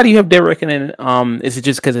curious, why do you have Dead Reckoning? Is it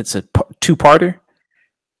just because it's a two-parter?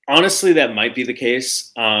 Honestly, that might be the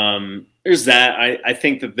case. There's that. I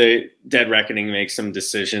think that the Dead Reckoning makes some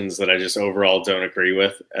decisions that I just overall don't agree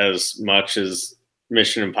with as much as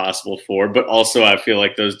Mission Impossible 4, but also I feel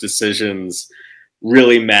like those decisions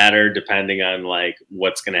really matter depending on like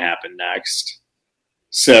what's going to happen next.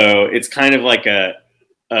 So it's kind of like a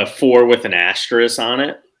 4 with an asterisk on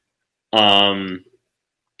it.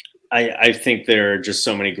 I think there are just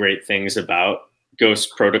so many great things about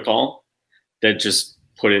Ghost Protocol that just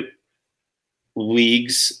put it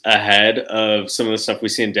leagues ahead of some of the stuff we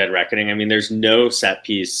see in Dead Reckoning. I mean, there's no set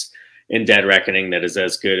piece in Dead Reckoning that is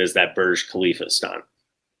as good as that Burj Khalifa stunt.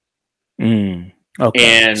 Okay.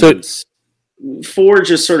 And so 4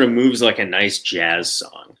 just sort of moves like a nice jazz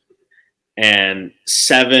song. And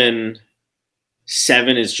 7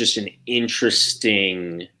 is just an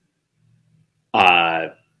interesting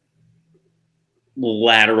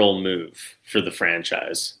lateral move for the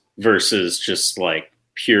franchise versus just like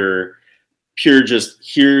pure just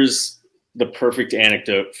here's the perfect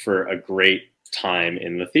anecdote for a great time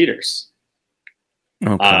in the theaters.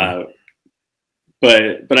 Okay.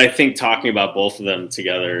 But I think talking about both of them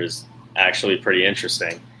together is actually pretty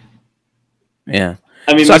interesting. Yeah.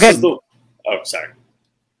 I mean, so sorry.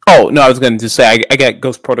 Oh, no, I was going to say, I got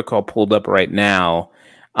Ghost Protocol pulled up right now.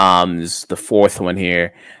 This is the 4th one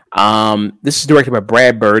here. This is directed by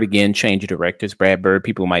Brad Bird. Again, change of directors. Brad Bird,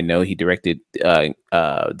 people might know, he directed The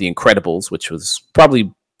Incredibles, which was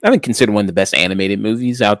probably, I think, considered one of the best animated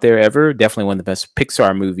movies out there ever. Definitely one of the best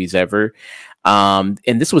Pixar movies ever. And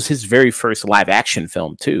this was his very first live action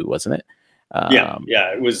film too, wasn't it? Yeah,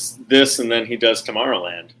 it was this, and then he does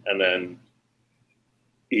Tomorrowland, and then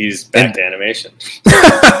he's back to animation.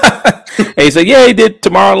 And he's like, yeah, he did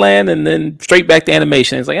Tomorrowland, and then straight back to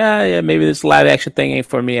animation. It's like, yeah, maybe this live action thing ain't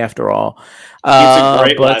for me after all. It's a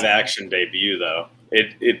great live action debut, though.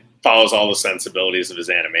 It follows all the sensibilities of his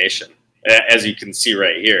animation. As you can see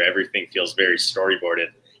right here, everything feels very storyboarded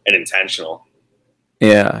and intentional.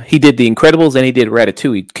 Yeah, he did The Incredibles and he did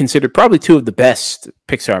Ratatouille, considered probably 2 of the best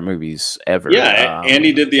Pixar movies ever. Yeah, and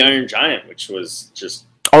he did The Iron Giant, which was just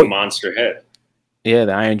a monster hit. Yeah,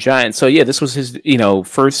 The Iron Giant. So yeah, this was his,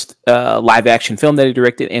 first live action film that he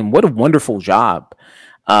directed, and what a wonderful job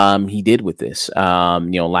he did with this,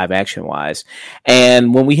 live action wise.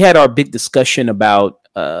 And when we had our big discussion about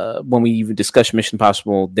when we even discussed Mission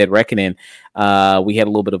Impossible: Dead Reckoning, we had a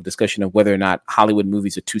little bit of discussion of whether or not Hollywood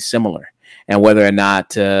movies are too similar. And whether or not,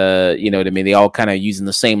 they all kind of using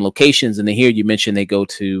the same locations. And then here you mentioned they go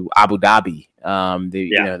to Abu Dhabi.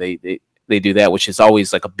 They do that, which is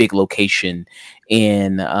always like a big location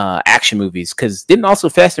in action movies. Because didn't also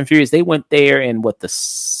Fast and Furious, they went there in the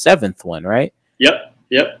 7th one, right? Yep.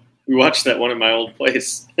 We watched that one at my old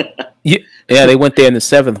place. Yeah, they went there in the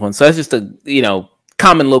 7th one. So that's just a,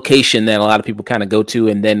 common location that a lot of people kind of go to,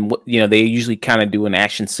 and then they usually kind of do an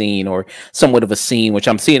action scene or somewhat of a scene, which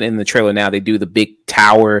I'm seeing in the trailer now. They do the big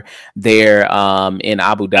tower there in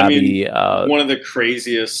Abu Dhabi. I mean, one of the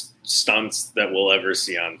craziest stunts that we'll ever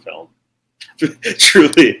see on film.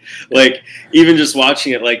 Truly, like even just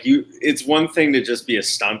watching it, it's one thing to just be a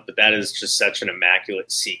stunt, but that is just such an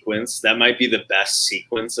immaculate sequence. That might be the best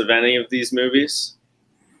sequence of any of these movies.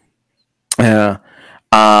 Yeah.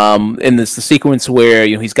 And it's the sequence where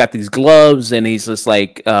he's got these gloves and he's just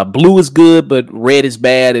like blue is good but red is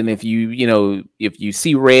bad, and if you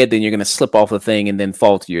see red, then you're gonna slip off the thing and then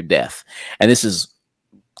fall to your death. And this is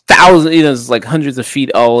thousands, it's like hundreds of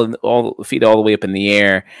feet all the way up in the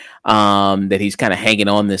air, that he's kind of hanging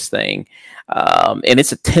on this thing, and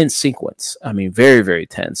it's a tense sequence. I mean, very, very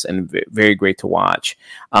tense and very great to watch.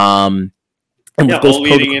 All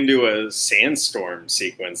leading into a sandstorm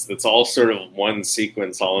sequence that's all sort of one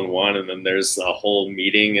sequence all in one, and then there's a whole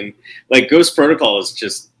meeting, and like Ghost Protocol is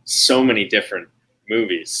just so many different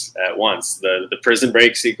movies at once. The prison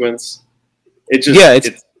break sequence,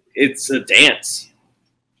 it's a dance.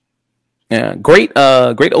 Yeah, great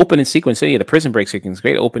opening sequence. So yeah, the prison break sequence,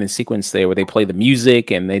 great opening sequence there where they play the music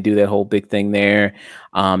and they do that whole big thing there.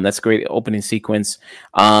 That's a great opening sequence.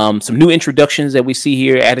 Some new introductions that we see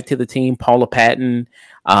here added to the team. Paula Patton,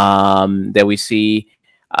 that we see.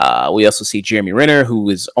 We also see Jeremy Renner, who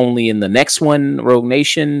is only in the next one, Rogue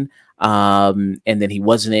Nation. And then he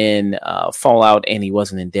wasn't in Fallout, and he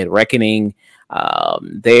wasn't in Dead Reckoning.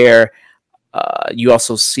 There, you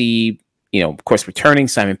also see, of course, returning.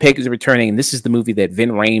 Simon Pegg is returning. And this is the movie that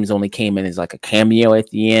Vin Rames only came in as like a cameo at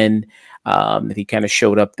the end, that he kind of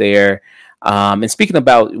showed up there. And speaking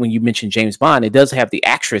about when you mentioned James Bond, it does have the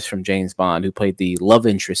actress from James Bond who played the love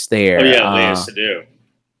interest there. Oh, yeah, Léa Seydoux.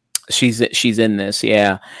 She's in this,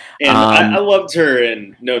 yeah. And I loved her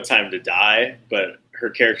in No Time to Die, but her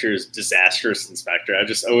character is disastrous in Spectre. I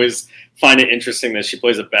just always find it interesting that she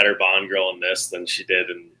plays a better Bond girl in this than she did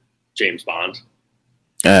in James Bond.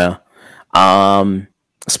 Yeah.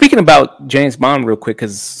 Speaking about James Bond real quick,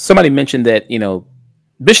 because somebody mentioned that,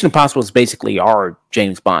 Mission Impossible is basically our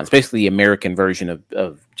James Bond. It's basically the American version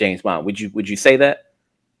of James Bond. Would you say that?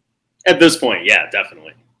 At this point, yeah,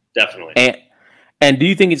 definitely. And do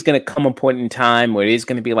you think it's going to come a point in time where it is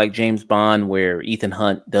going to be like James Bond, where Ethan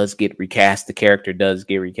Hunt does get recast, the character does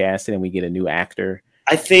get recasted, and we get a new actor?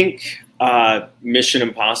 I think Mission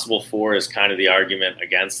Impossible 4 is kind of the argument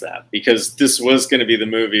against that, because this was going to be the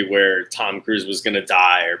movie where Tom Cruise was going to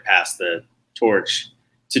die or pass the torch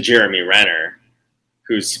to Jeremy Renner,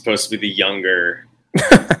 who's supposed to be the younger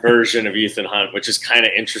version of Ethan Hunt, which is kind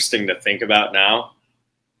of interesting to think about now.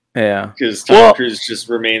 Yeah. Because Tom Cruise just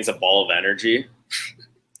remains a ball of energy.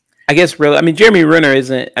 I guess really, Jeremy Renner it's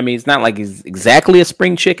not like he's exactly a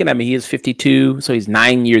spring chicken. He is 52, so he's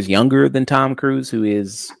 9 years younger than Tom Cruise, who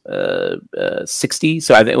is 60.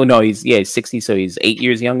 So he's 60, so he's 8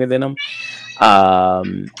 years younger than him.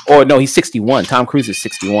 Or no, he's 61. Tom Cruise is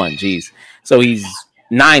 61. Geez. So he's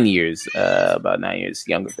about 9 years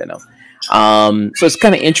younger than him. So it's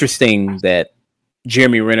kind of interesting that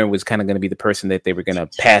Jeremy Renner was kind of going to be the person that they were going to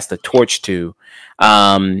pass the torch to.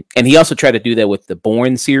 And he also tried to do that with the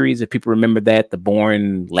Bourne series. If people remember that, the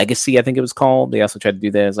Bourne Legacy, I think it was called. They also tried to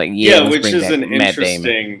do that. It's like, which is an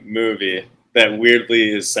interesting movie that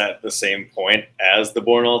weirdly is set at the same point as the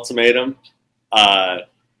Bourne Ultimatum.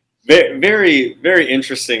 Very, very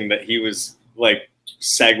interesting that he was like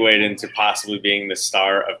segued into possibly being the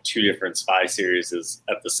star of two different spy series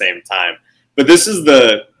at the same time. But this is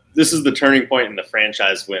the turning point in the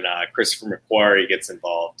franchise when Christopher McQuarrie gets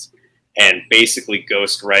involved and basically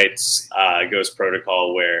Ghost writes Ghost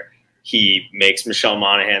Protocol, where he makes Michelle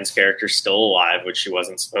Monaghan's character still alive, which she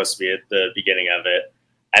wasn't supposed to be at the beginning of it.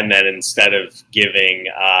 And then instead of giving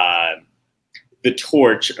the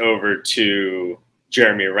torch over to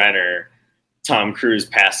Jeremy Renner, Tom Cruise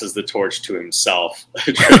passes the torch to himself,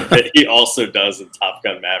 that he also does in Top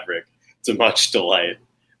Gun Maverick, to much delight.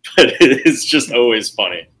 But it's just always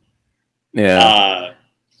funny. Yeah.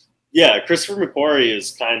 Christopher McQuarrie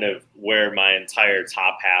is kind of where my entire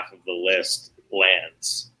top half of the list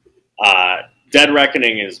lands. Dead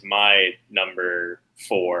Reckoning is my number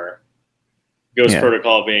 4. Ghost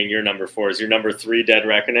Protocol being your number 4. Is your number 3 Dead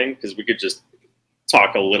Reckoning? Because we could just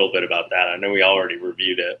talk a little bit about that. I know we already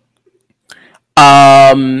reviewed it.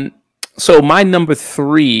 So my number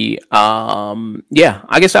 3,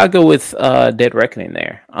 I guess I'll go with Dead Reckoning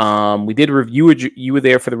there. We did a review. You were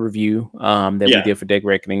there for the review we did for Dead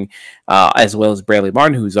Reckoning, as well as Bradley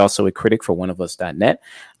Martin, who's also a critic for oneofus.net.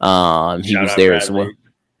 He was there as well.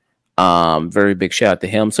 Very big shout out to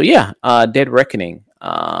him. So Dead Reckoning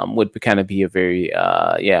would kind of be a very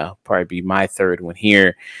probably be my third one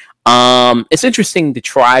here. It's interesting to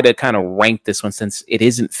try to kind of rank this one since it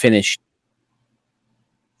isn't finished.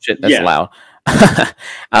 Shit, that's loud.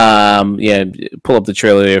 Pull up the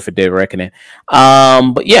trailer there for Dead Reckoning.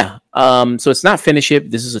 So it's not finished yet.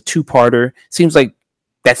 This is a 2-parter. Seems like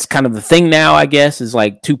that's kind of the thing now, I guess, is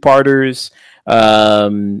like 2-parters.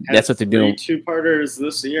 That's what they're doing. 2-parters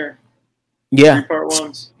this year. Yeah. 3-part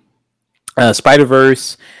ones.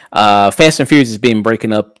 Spider-Verse, Fast and Furious is being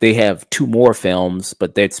broken up. They have 2 more films,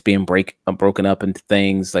 but that's being broken up into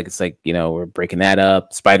things we're breaking that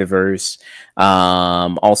up. Spider-Verse,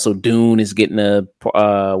 also Dune is getting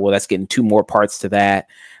that's getting 2 more parts to that.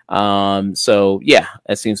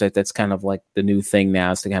 It seems like that's kind of like the new thing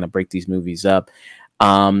now, is to kind of break these movies up.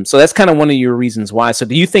 So that's kind of one of your reasons why. So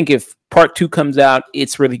do you think if part 2 comes out,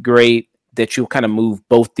 it's really great that you'll kind of move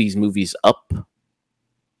both these movies up?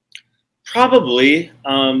 Probably.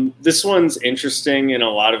 This one's interesting in a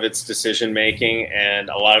lot of its decision making, and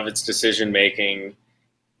a lot of its decision making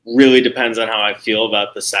really depends on how I feel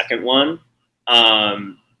about the second one.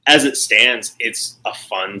 As it stands, it's a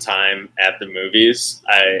fun time at the movies.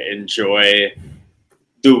 I enjoy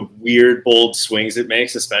the weird, bold swings it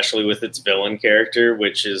makes, especially with its villain character,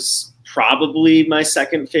 which is probably my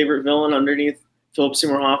second favorite villain underneath Philip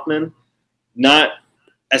Seymour Hoffman. Not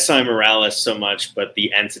S.I. Morales so much, but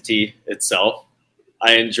the entity itself.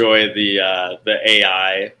 I enjoy the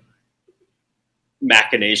AI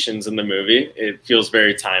machinations in the movie. It feels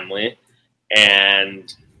very timely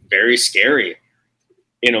and very scary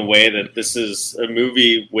in a way that this is a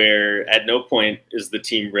movie where at no point is the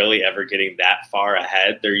team really ever getting that far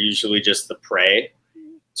ahead. They're usually just the prey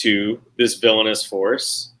to this villainous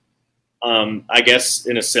force. I guess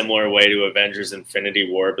in a similar way to Avengers Infinity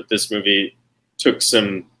War, but this movie took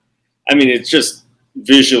some, it just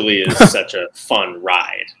visually is such a fun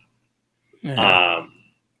ride. Yeah.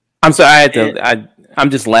 I'm sorry. I'm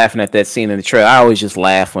just laughing at that scene in the trailer. I always just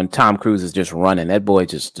laugh when Tom Cruise is just running. That boy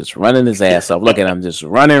just running his ass off. Look at him just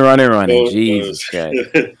running. Jesus Christ.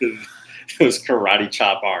 Those karate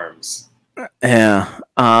chop arms. Yeah.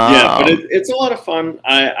 But it's a lot of fun.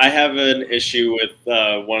 I have an issue with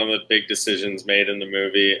one of the big decisions made in the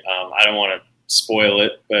movie. I don't want to spoil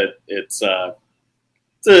it, but it's a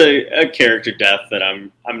character death that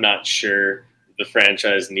I'm not sure the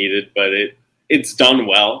franchise needed, but it's done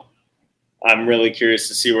well. I'm really curious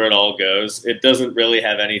to see where it all goes. It doesn't really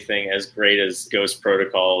have anything as great as Ghost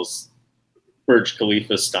Protocol's Burj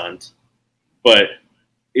Khalifa stunt, but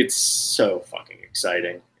it's so fucking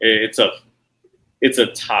exciting. It's a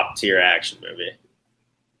top tier action movie.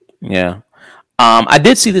 Yeah. I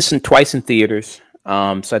did see this twice in theaters.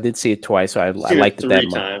 So I did see it twice. So I liked it that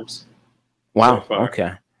much. 3 times. Wow. So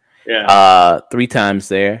okay. Yeah. 3 times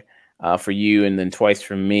there for you, and then twice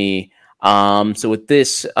for me. So with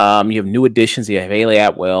this, you have new additions. You have Haley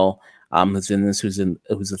Atwell, who's in this, who's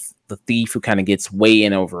the thief who kind of gets way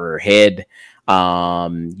in over her head.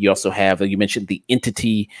 You also have, you mentioned the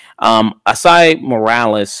entity, Asai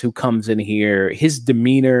Morales, who comes in here. His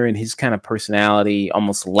demeanor and his kind of personality,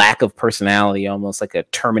 almost lack of personality, almost like a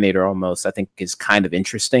Terminator, almost, I think is kind of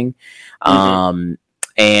interesting.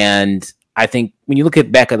 And I think when you look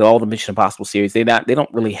back at all the Mission Impossible series, they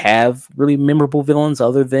don't really have really memorable villains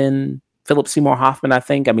other than Philip Seymour Hoffman. I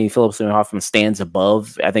mean, Philip Seymour Hoffman stands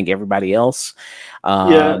above, I think, everybody else.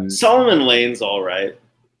 Solomon Lane's all right.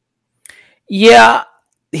 Yeah,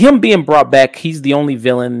 him being brought back, he's the only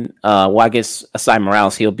villain. I guess aside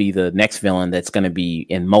Morales, he'll be the next villain that's going to be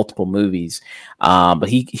in multiple movies. But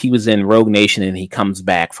he was in Rogue Nation, and he comes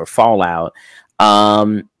back for Fallout.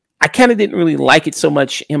 I kind of didn't really like it so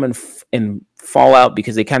much, him in Fallout,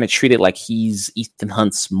 because they kind of treat it like he's Ethan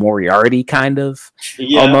Hunt's Moriarty, kind of,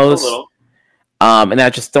 almost. And I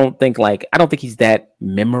just don't think he's that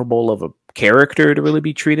memorable of a character to really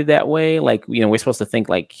be treated that way. Like, we're supposed to think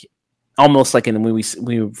like almost like when we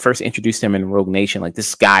first introduced him in Rogue Nation, like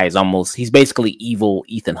this guy is he's basically evil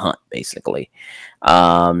Ethan Hunt, basically. You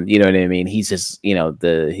know what I mean? He's just,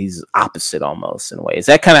 he's opposite almost in a way. Is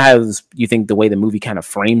that kind of how you think the way the movie kind of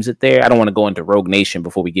frames it there? I don't want to go into Rogue Nation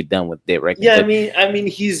before we get done with Dead Reckoning. Yeah, I mean,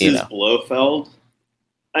 he's his Blofeld,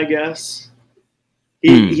 I guess.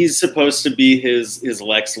 He's supposed to be his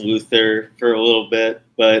Lex Luthor for a little bit,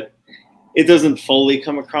 but it doesn't fully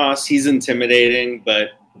come across. He's intimidating, but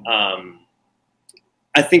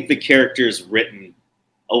I think the character is written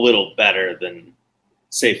a little better than,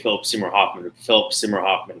 say, Philip Seymour Hoffman. Philip Seymour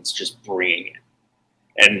Hoffman's just bringing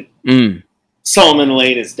it. And Solomon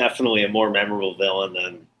Lane is definitely a more memorable villain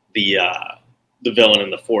than the villain in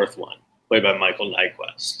the 4th one, played by Michael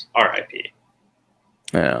Nyqvist. R.I.P.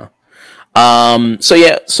 Yeah.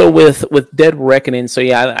 So with Dead Reckoning,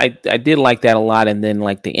 I did like that a lot. And then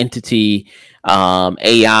like the entity,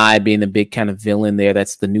 AI being the big kind of villain there.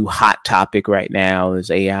 That's the new hot topic right now.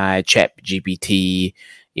 There's AI, ChatGPT.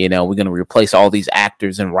 We're going to replace all these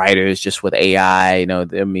actors and writers just with AI.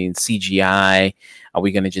 CGI. Are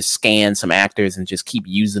we going to just scan some actors and just keep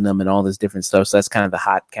using them and all this different stuff? So that's kind of the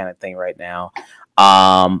hot kind of thing right now.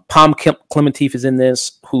 Pom Klementieff is in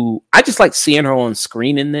this, who I just like seeing her on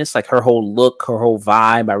screen in this, like her whole look, her whole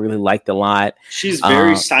vibe. I really liked a lot. She's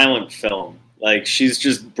very silent film. Like, she's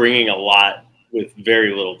just bringing a lot with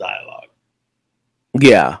very little dialogue.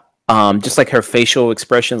 Yeah. Just like her facial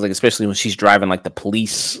expressions, like especially when she's driving like the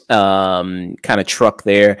police kind of truck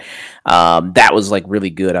there. That was like really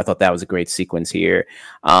good. I thought that was a great sequence here.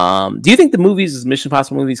 Do you think the movies, Mission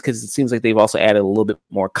Impossible movies, because it seems like they've also added a little bit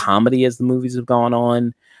more comedy as the movies have gone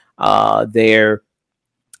on there,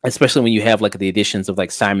 especially when you have like the additions of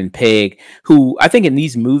like Simon Pegg, who I think in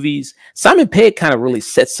these movies, Simon Pegg kind of really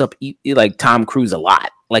sets up like Tom Cruise a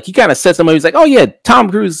lot. Like he kind of sets somebody who's like, oh yeah, Tom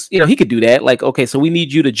Cruise, he could do that. Like, okay, so we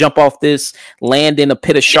need you to jump off this, land in a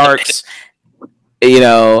pit of sharks,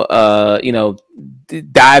 dive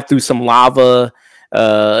through some lava,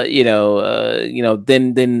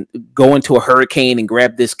 then go into a hurricane and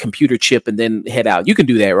grab this computer chip and then head out. You can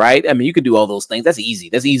do that, right? I mean, you can do all those things. That's easy.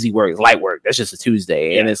 That's easy work. It's light work. That's just a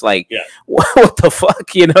Tuesday. Yeah. And it's like, what the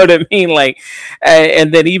fuck? You know what I mean? Like,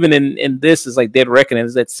 and then even in this is like Dead Reckoning.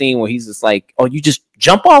 There's that scene where he's just like, oh, you just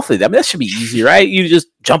jump off it. I mean, that should be easy, right? You just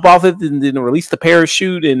jump off it and then release the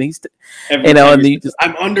parachute, and he's,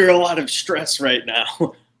 I'm under a lot of stress right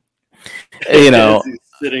now. He's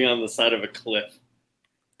sitting on the side of a cliff.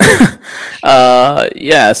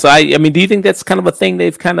 So I mean, do you think that's kind of a thing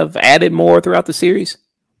they've kind of added more throughout the series?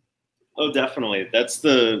 Oh, definitely. That's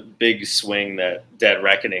the big swing that Dead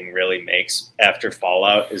Reckoning really makes after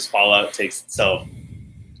Fallout, is Fallout takes itself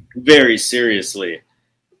very seriously.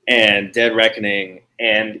 And Dead Reckoning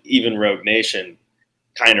and even Rogue Nation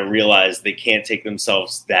kind of realize they can't take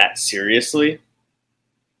themselves that seriously.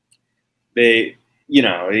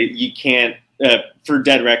 You can't, for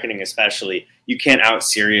Dead Reckoning especially, you can't out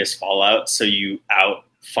serious Fallout, so you out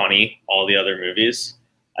funny all the other movies.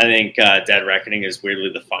 I think Dead Reckoning is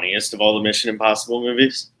weirdly the funniest of all the Mission Impossible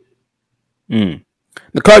movies. Mm.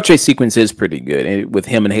 The car chase sequence is pretty good with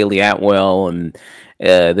him and Haley Atwell, and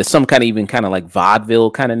there's some kind of like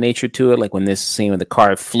vaudeville kind of nature to it, like when this scene when the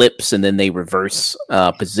car flips and then they reverse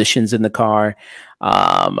positions in the car.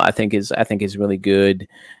 I think is really good.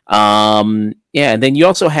 And then you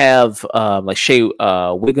also have like Shea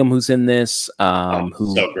Wiggum, who's in this,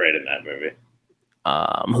 who's so great in that movie.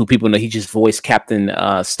 Who people know, he just voiced Captain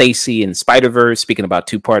Stacy in Spider-Verse. Speaking about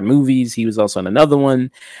two-part movies, he was also in another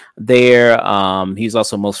one there. He's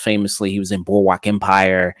also most famously, he was in Boardwalk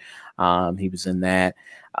Empire. He was in that.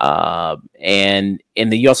 And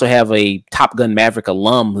then you also have a Top Gun Maverick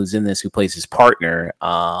alum who's in this, who plays his partner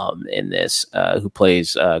in this, who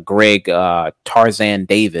plays Greg Tarzan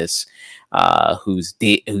Davis, who's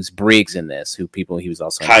Briggs in this, he was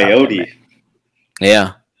also Coyote.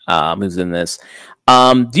 Yeah. Who's in this.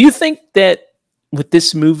 Do you think that with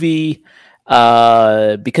this movie,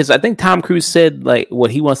 because I think Tom Cruise said like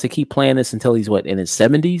what he wants to keep playing this until he's in his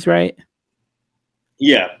 70s, right?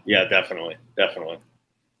 Yeah, definitely.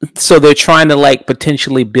 So they're trying to like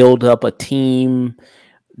potentially build up a team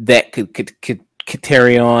that could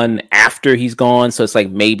carry on after he's gone. So it's like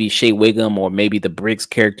maybe Shea Wiggum or maybe the Briggs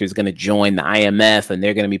character is going to join the IMF and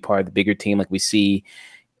they're going to be part of the bigger team like we see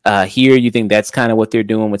here. You think that's kind of what they're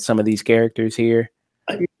doing with some of these characters here?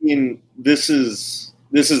 I mean, this is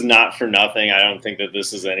not for nothing. I don't think that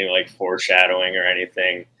this is any like foreshadowing or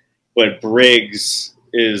anything, but Briggs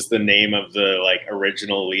is the name of the like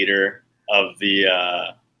original leader of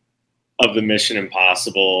the Mission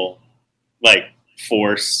Impossible like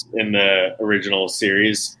force in the original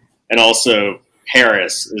series, and also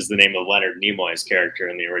Paris is the name of Leonard Nimoy's character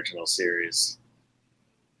in the original series,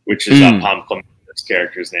 which is Pom Klement's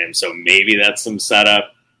character's name. So maybe that's some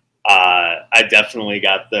setup. I definitely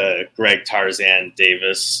got the Greg Tarzan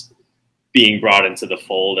Davis being brought into the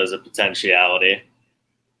fold as a potentiality.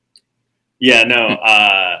 Yeah, no,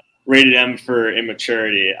 rated M for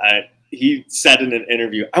immaturity. He said in an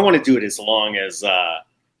interview, I want to do it as long as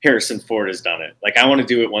Harrison Ford has done it. Like, I want to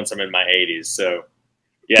do it once I'm in my 80s. So,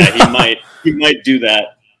 yeah, he might do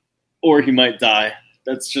that, or he might die.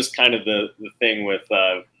 That's just kind of the thing with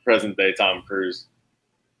present day Tom Cruise.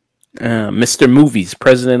 Mr. Movies,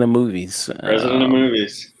 President of Movies. President of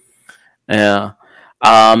Movies. Yeah.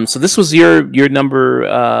 So this was your number.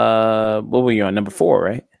 What were you on? Number 4,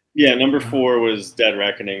 right? Yeah, number 4 was Dead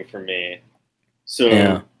Reckoning for me.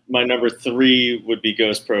 So my number 3 would be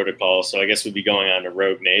Ghost Protocol. So I guess we'd be going on to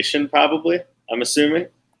Rogue Nation, probably. I'm assuming.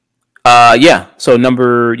 So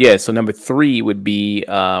number 3 would be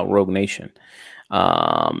Rogue Nation.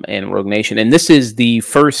 And Rogue Nation. And this is the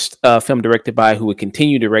first film directed by who would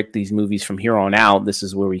continue to direct these movies from here on out. This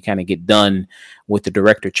is where we kind of get done with the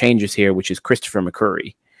director changes here, which is Christopher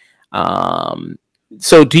McQuarrie.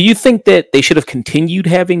 So do you think that they should have continued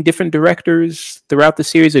having different directors throughout the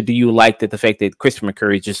series, or do you like that the fact that Christopher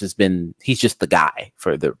McQuarrie he's just the guy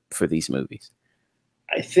for these movies?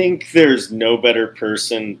 I think there's no better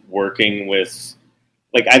person working with,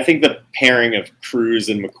 like, I think the pairing of Cruise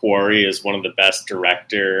and McQuarrie is one of the best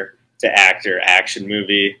director to actor action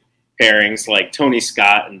movie pairings, like Tony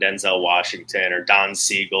Scott and Denzel Washington, or Don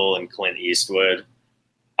Siegel and Clint Eastwood.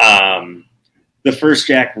 The first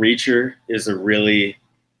Jack Reacher is a really,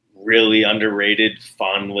 really underrated,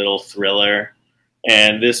 fun little thriller.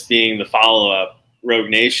 And this being the follow-up, Rogue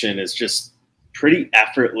Nation, is just pretty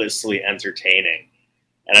effortlessly entertaining.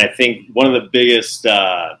 And I think one of the biggest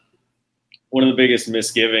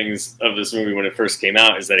misgivings of this movie when it first came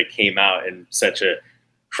out is that it came out in such a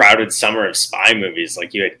crowded summer of spy movies.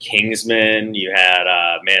 Like, you had Kingsman, you had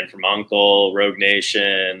Man from U.N.C.L.E., Rogue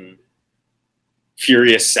Nation,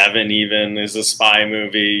 Furious 7 even is a spy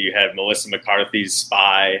movie. You had Melissa McCarthy's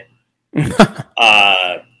Spy.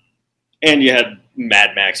 And you had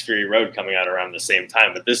Mad Max Fury Road coming out around the same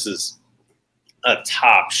time. But this is a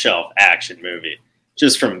top shelf action movie.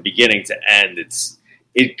 Just from beginning to end,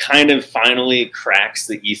 it kind of finally cracks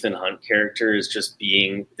the Ethan Hunt character as just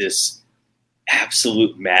being this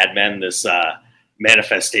absolute madman, this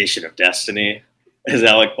manifestation of destiny, as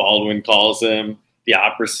Alec Baldwin calls him. The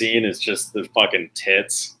opera scene is just the fucking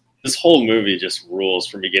tits. This whole movie just rules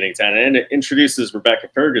from beginning to end. And it introduces Rebecca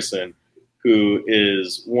Ferguson, who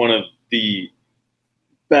is one of the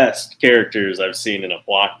best characters I've seen in a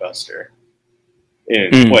blockbuster.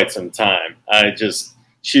 in quite some time.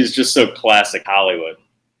 She's just so classic Hollywood.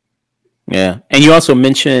 Yeah, and you also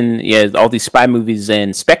mentioned all these spy movies,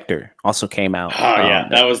 and Spectre also came out. Oh yeah,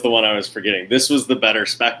 that was the one I was forgetting. This was the better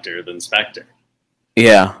Spectre than Spectre.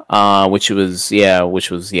 Yeah, which was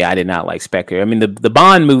I did not like Spectre. I mean the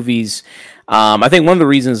Bond movies. I think one of the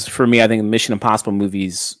reasons for me, I think Mission Impossible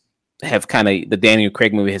movies have the Daniel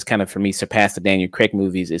Craig movie has kind of for me surpassed the Daniel Craig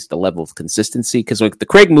movies is the level of consistency. Because like the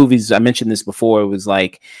Craig movies, I mentioned this before, it was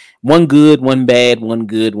like one good, one bad, one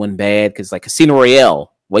good, one bad. Because like Casino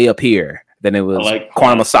Royale way up here, then it was like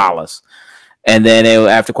Quantum of Solace. And then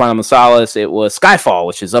after Quantum of Solace, it was Skyfall,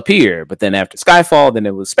 which is up here. But then after Skyfall, then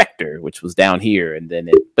it was Spectre, which was down here. And then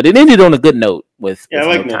it ended on a good note with I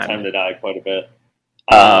like No Time to Die quite a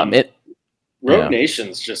bit. Rogue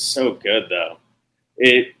Nation's just so good though.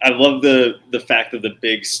 I love the fact that the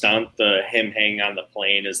big stunt, him hanging on the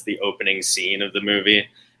plane, is the opening scene of the movie.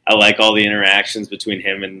 I like all the interactions between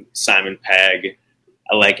him and Simon Pegg.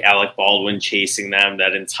 I like Alec Baldwin chasing them.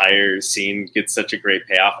 That entire scene gets such a great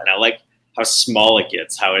payoff. And I like how small it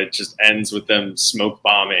gets, how it just ends with them smoke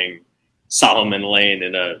bombing Solomon Lane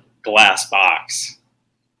in a glass box.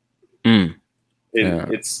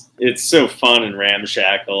 It's so fun and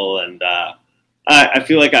ramshackle. And I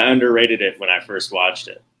feel like I underrated it when I first watched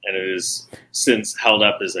it. And it has since held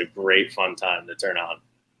up as a great fun time to turn on.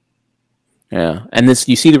 Yeah, and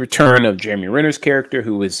you see the return of Jeremy Renner's character,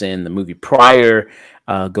 who was in the movie prior,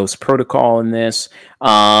 Ghost Protocol in this.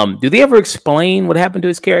 Do they ever explain what happened to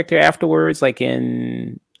his character afterwards, like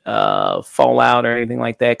in Fallout or anything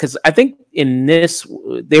like that? Because I think in this,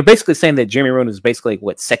 they're basically saying that Jeremy Renner is basically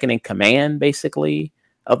second in command, basically,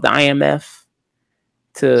 of the IMF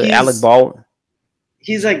to Alec Baldwin.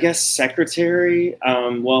 He's, I guess, secretary.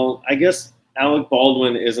 Well, I guess Alec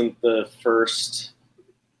Baldwin isn't the first.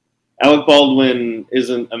 Alec Baldwin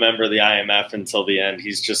isn't a member of the IMF until the end.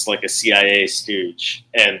 He's just like a CIA stooge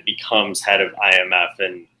and becomes head of IMF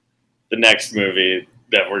in the next movie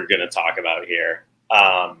that we're going to talk about here.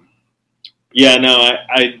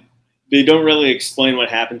 They don't really explain what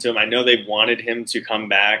happened to him. I know they wanted him to come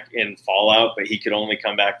back in Fallout, but he could only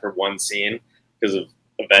come back for one scene because of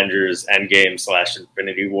Avengers Endgame /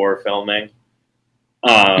 Infinity War filming.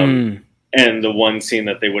 And the one scene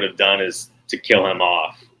that they would have done is to kill him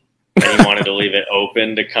off. And he wanted to leave it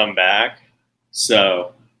open to come back.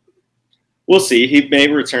 So we'll see. He may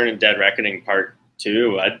return in Dead Reckoning Part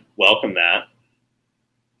 2. I'd welcome that.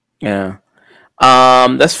 Yeah.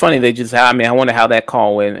 That's funny. I wonder how that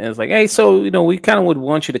call went. And it's like, hey, so, we kind of would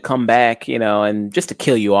want you to come back, and just to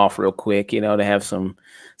kill you off real quick, to have some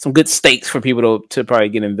good stakes for people to probably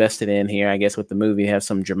get invested in here, I guess, with the movie, have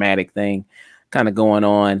some dramatic thing kind of going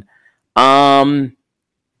on.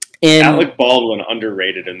 And Alec Baldwin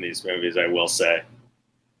underrated in these movies, I will say.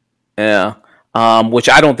 Yeah, which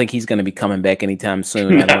I don't think he's going to be coming back anytime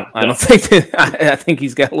soon. I don't think that. I think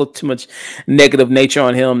he's got a little too much negative nature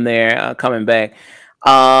on him there coming back.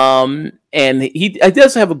 And he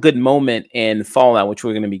does have a good moment in Fallout, which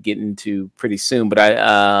we're going to be getting to pretty soon.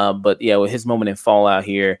 But with his moment in Fallout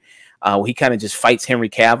here. He kind of just fights Henry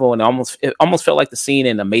Cavill, and it almost felt like the scene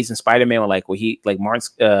in Amazing Spider-Man, where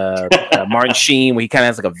Martin Sheen, where he kind of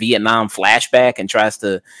has like a Vietnam flashback and tries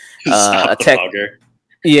to attack.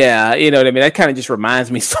 Yeah, you know what I mean. That kind of just reminds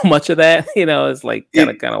me so much of that. It's like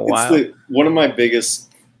kind of wild. One of my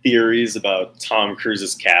biggest theories about Tom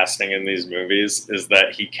Cruise's casting in these movies is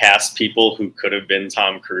that he cast people who could have been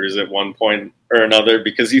Tom Cruise at one point or another.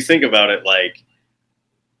 Because you think about it,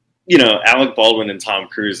 Alec Baldwin and Tom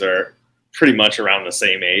Cruise are pretty much around the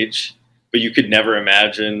same age, but you could never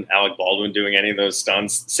imagine Alec Baldwin doing any of those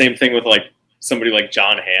stunts. Same thing with somebody like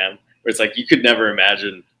John Hamm, where it's like you could never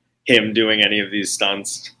imagine him doing any of these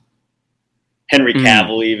stunts. Henry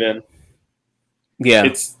Cavill, even. Yeah.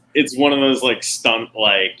 It's one of those stunt,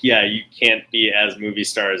 you can't be as movie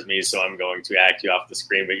star as me, so I'm going to act you off the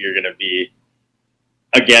screen, but you're going to be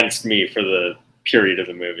against me for the period of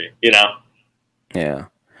the movie, Yeah.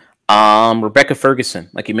 Rebecca Ferguson,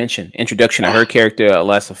 like you mentioned, introduction of her character,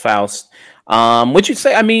 Alessa Faust. Would you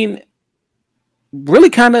say, really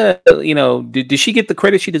kind of, did she get the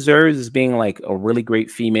credit she deserves as being a really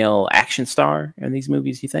great female action star in these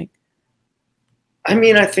movies, you think?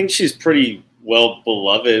 I think she's pretty well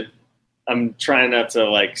beloved. I'm trying not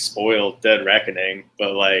to spoil Dead Reckoning,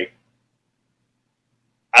 but I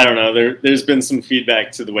don't know. There's been some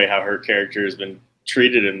feedback to the way how her character has been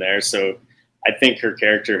treated in there, so I think her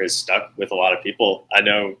character has stuck with a lot of people. I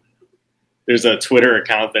know there's a Twitter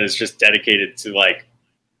account that is just dedicated to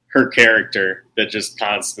her character that just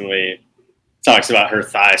constantly talks about her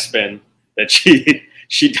thigh spin that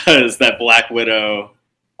she does, that Black Widow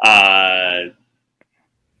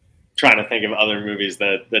trying to think of other movies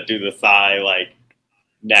that do the thigh like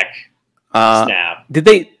neck snap.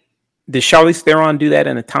 Did Charlize Theron do that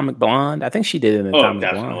in Atomic Blonde? I think she did in Atomic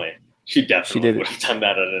definitely. Blonde. She definitely would have done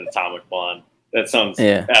that in an Atomic Blonde. That sounds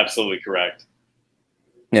absolutely correct.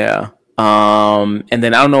 Yeah. And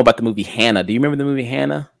then I don't know about the movie Hannah. Do you remember the movie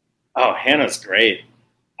Hannah? Oh, Hannah's great.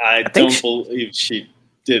 I don't believe she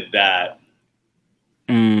did that.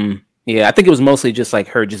 Yeah, I think it was mostly just like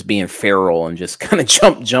her just being feral and just kind of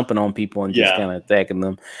jumping on people and just kind of attacking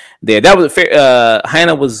them. There, that was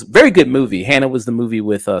Hannah was a very good movie. Hannah was the movie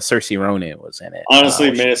with Saoirse Ronan was in it. Honestly,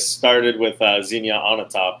 Miss started with Xenia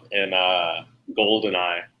Onatopp in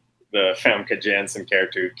GoldenEye, the Famke Janssen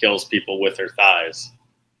character who kills people with her thighs.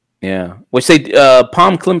 Yeah, which they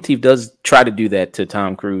Palm Clemente does try to do that to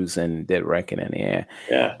Tom Cruise in Dead Reckoning.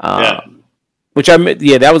 Yeah. Which I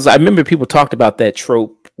remember people talked about that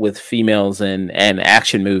trope with females and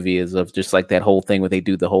action movies of just like that whole thing where they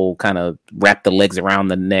do the whole kind of wrap the legs around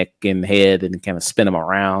the neck and head and kind of spin them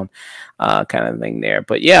around kind of thing there.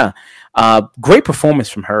 But yeah, great performance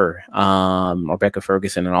from her, Rebecca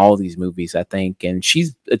Ferguson in all of these movies, I think. And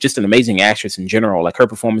she's just an amazing actress in general. Like her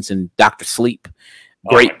performance in Dr. Sleep,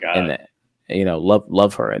 great in that.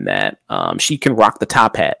 Love her in that. She can rock the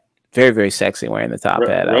top hat. Very, very sexy wearing the top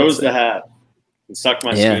hat. Rose the hat. And suck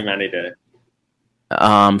my steam any day.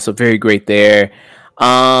 So very great there.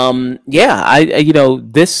 This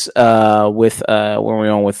with when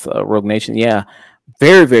we're on with Rogue Nation,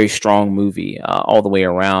 very, very strong movie all the way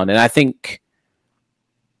around. And I think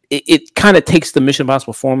it kind of takes the Mission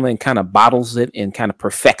Impossible formula and kind of bottles it and kind of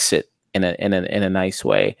perfects it in a nice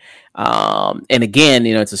way. And again,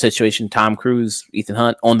 it's a situation, Tom Cruise, Ethan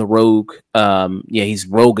Hunt on the rogue. He's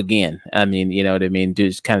rogue again. I mean, you know what I mean?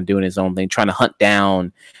 Just kind of doing his own thing, trying to hunt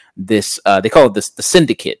down this, they call it the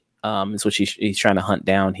Syndicate. Is what he's trying to hunt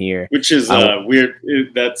down here. Which is weird.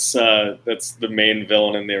 That's the main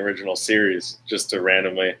villain in the original series, just to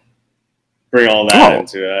randomly bring all that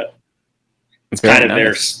into it. It's kind of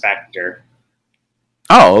their Spectre.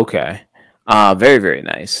 Oh, okay. Very, very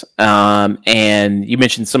nice. And you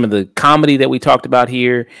mentioned some of the comedy that we talked about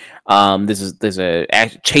here. There's a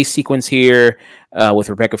chase sequence here with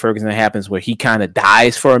Rebecca Ferguson that happens where he kind of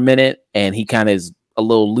dies for a minute and he kind of is a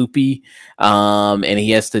little loopy. And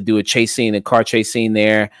he has to do a car chase scene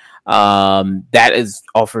there. That is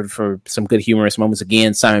offered for some good humorous moments.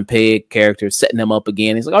 Again, Simon Pegg character setting him up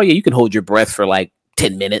again. He's like, oh yeah, you can hold your breath for like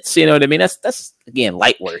 10 minutes. You know what I mean? That's again,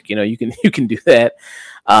 light work. You can do that.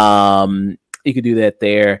 You could do that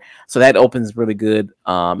there. So that opens really good.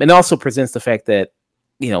 And also presents the fact that,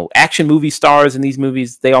 action movie stars in these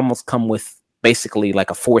movies, they almost come with basically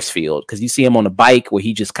like a force field, because you see him on a bike where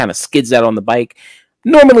he just kind of skids out on the bike.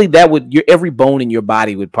 Normally every bone in your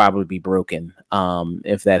body would probably be broken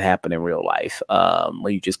if that happened in real life,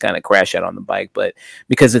 where you just kind of crash out on the bike. But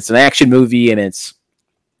because it's an action movie and it's,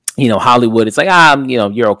 Hollywood, it's like,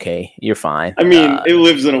 you're okay. You're fine. I mean, it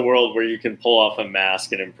lives in a world where you can pull off a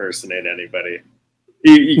mask and impersonate anybody.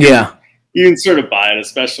 You can sort of buy it,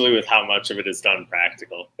 especially with how much of it is done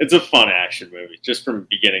practical. It's a fun action movie, just from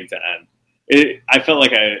beginning to end. I felt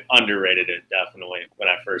like I underrated it, definitely, when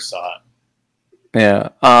I first saw it. Yeah.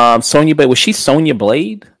 Sonya Blade, was she Sonya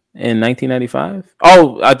Blade in 1995?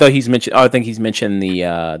 Oh, I think he's mentioned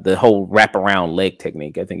the whole wraparound leg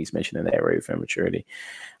technique. I think he's mentioning that Ready for Maturity.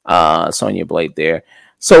 Sonya Blade there.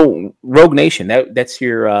 So Rogue Nation, that's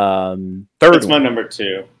your third. That's my number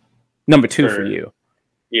two. Number two for you.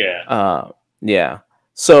 Yeah. Yeah.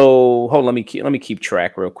 So hold on, let me keep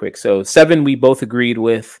track real quick. So 7 we both agreed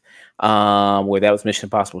with, where that was Mission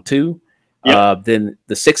Impossible 2. Yep. Then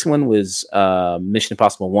the 6th one was Mission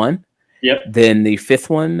Impossible 1. Yep. Then the 5th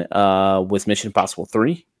one was Mission Impossible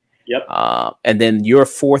 3. Yep. And then your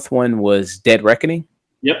 4th one was Dead Reckoning.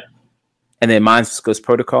 Yep. And then mine was Ghost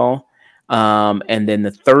Protocol. And then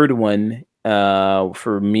the 3rd one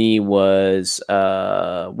for me was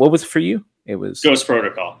what was it for you? It was Ghost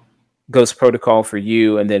Protocol. Ghost Protocol for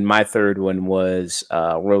you, and then my 3rd one was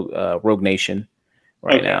Rogue Nation.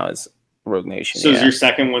 Now is Rogue Nation. So is your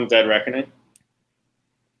 2nd one Dead Reckoning?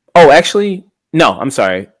 Oh, actually, no. I'm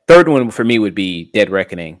sorry. 3rd one for me would be Dead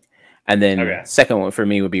Reckoning, and then 2nd one for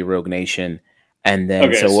me would be Rogue Nation, and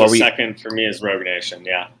then so 2nd for me is Rogue Nation.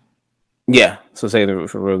 Yeah. Yeah. So say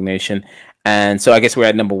for Rogue Nation, and so I guess we're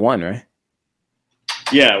at number 1, right?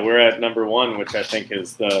 Yeah, we're at number 1, which I think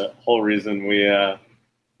is the whole reason we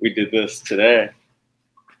did this today.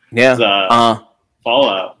 Yeah.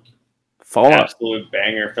 Fallout. Absolute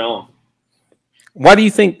banger film. Why do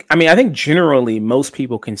you think? I mean, I think generally most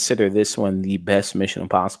people consider this one the best Mission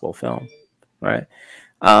Impossible film, right?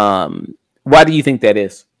 Why do you think that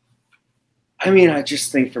is? I mean, I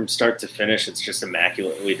just think from start to finish, it's just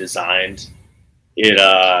immaculately designed.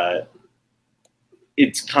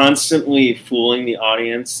 It's constantly fooling the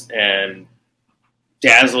audience and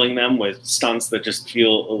dazzling them with stunts that just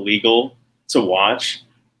feel illegal to watch,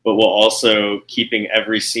 but while also keeping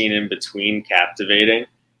every scene in between captivating.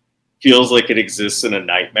 Feels like it exists in a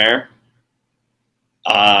nightmare,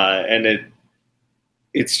 and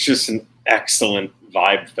it's just an excellent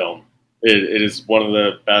vibe film. It is one of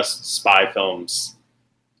the best spy films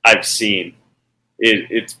I've seen.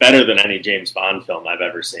 It's better than any James Bond film I've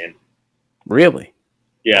ever seen. Really?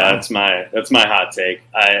 Yeah, that's my hot take.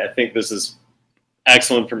 I think this is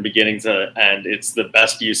excellent from beginning to end. It's the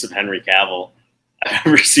best use of Henry Cavill I've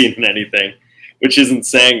ever seen in anything, which isn't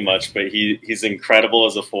saying much, but he's incredible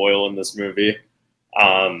as a foil in this movie.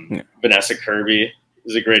 Vanessa Kirby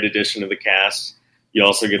is a great addition to the cast. You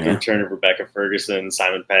also get the return of Rebecca Ferguson,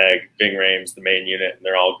 Simon Pegg, Ving Rhames, the main unit, and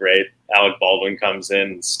they're all great. Alec Baldwin comes in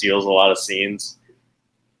and steals a lot of scenes.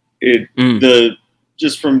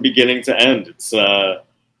 Just from beginning to end,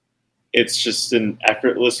 it's just an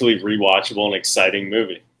effortlessly rewatchable and exciting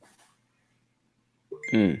movie.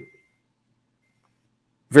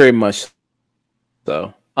 Very much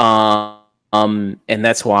so. And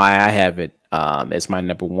that's why I have it as my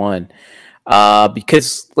number one.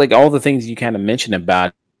 Because like all the things you kind of mentioned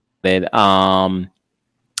about it, and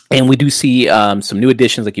we do see some new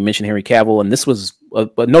additions, like you mentioned, Henry Cavill, and this was a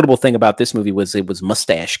notable thing about this movie was it was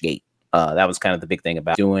Mustache Gate. That was kind of the big thing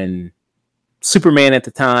about doing Superman at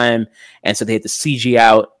the time, and so they had to CGI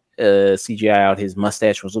out his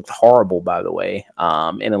mustache, which looked horrible, by the way,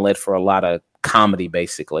 and it led for a lot of comedy,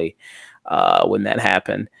 basically, when that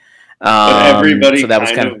happened. But everybody so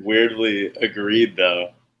that kind of weirdly agreed, though.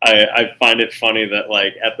 I find it funny that,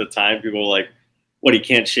 like, at the time, people were like, what, he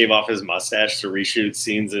can't shave off his mustache to reshoot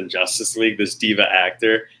scenes in Justice League, this diva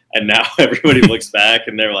actor? And now everybody looks back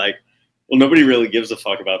and they're like, well, nobody really gives a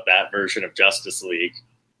fuck about that version of Justice League.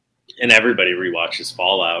 And everybody rewatches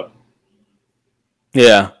Fallout.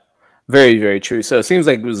 Yeah, very, very true. So it seems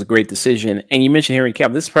like it was a great decision. And you mentioned Henry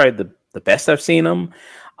Cavill. This is probably the best I've seen him.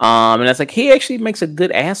 And it's like, he actually makes a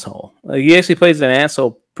good asshole. Like, he actually plays an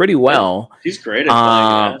asshole pretty well. He's great at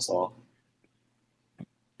playing an asshole.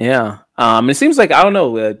 Yeah. It seems like, I don't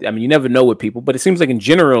know. I mean, you never know with people, but it seems like in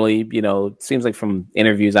generally, it seems like from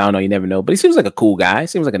interviews, I don't know, you never know, but he seems like a cool guy. He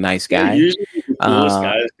seems like a nice guy. Yeah, usually the coolest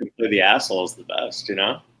guys can play the asshole is the best,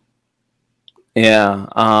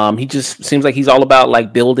 Yeah. He just seems like he's all about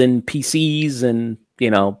like building PCs and,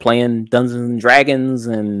 playing Dungeons and Dragons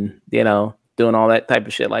and, doing all that type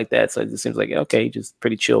of shit like that. So it just seems like, okay, just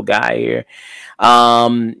pretty chill guy here.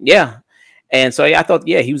 Yeah. And so I thought,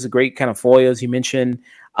 he was a great kind of foil, as you mentioned.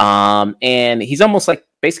 And he's almost like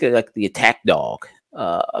basically like the attack dog,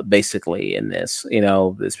 basically in this,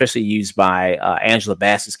 especially used by Angela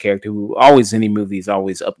Bassett's character, who always any movie is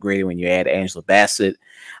always upgraded when you add Angela Bassett,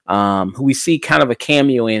 who we see kind of a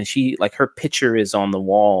cameo in. She like her picture is on the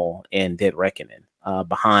wall in Dead Reckoning,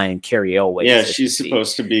 behind Carrie Elway. Yeah, she's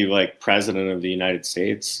supposed to be like president of the United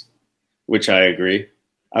States, which I agree.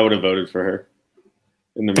 I would have voted for her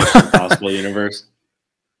in the Mission Impossible universe.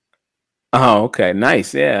 Oh, okay,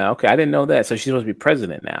 nice. Yeah, okay, I didn't know that. So she's supposed to be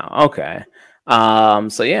president now. Okay,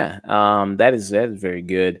 that is very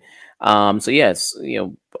good. So yes,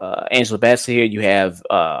 Angela Bassett here. You have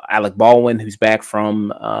Alec Baldwin, who's back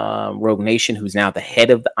from Rogue Nation, who's now the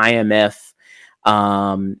head of the IMF.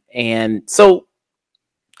 And so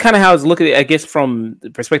kind of how I was looking at it, I guess, from the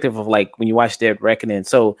perspective of like when you watch Dead Reckoning.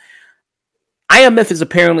 So IMF is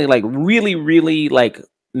apparently like really, really like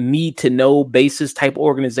need to know basis type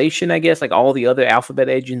organization, I guess. Like all the other alphabet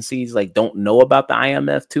agencies like don't know about the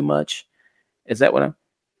IMF too much. Is that what I'm?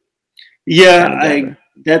 Yeah,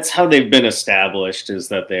 that's how they've been established, is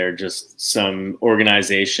that they're just some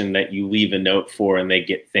organization that you leave a note for and they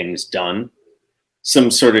get things done. Some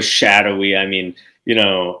sort of shadowy, I mean,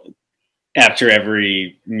 after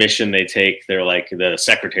every mission they take, they're like, the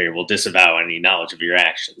secretary will disavow any knowledge of your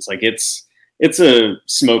actions. Like it's a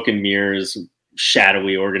smoke and mirrors,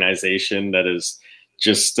 shadowy organization that is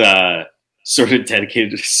just sort of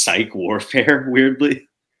dedicated to psych warfare, weirdly.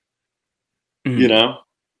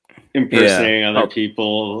 Impersonating other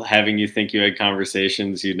people, having you think you had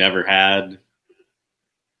conversations you never had,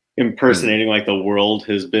 impersonating like the world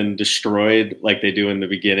has been destroyed, like they do in the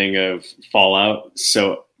beginning of Fallout,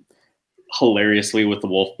 so hilariously with the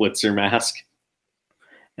Wolf Blitzer mask.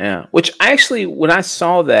 Yeah, which actually, when I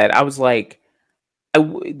saw that, I was like,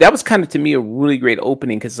 that was kind of to me a really great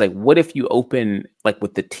opening, because like, what if you open like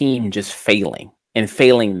with the team just failing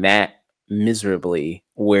that miserably,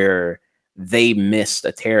 where they missed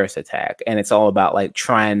a terrorist attack, and it's all about like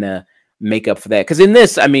trying to make up for that. Because in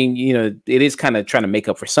this, I mean, it is kind of trying to make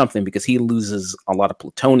up for something because he loses a lot of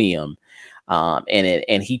plutonium,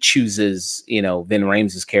 and he chooses, Vin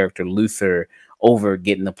Rames' character Luther over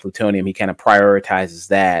getting the plutonium. He kind of prioritizes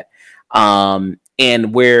that.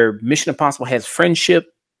 And where Mission Impossible has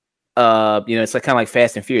friendship, it's like kind of like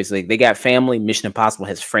Fast and Furious. Like they got family. Mission Impossible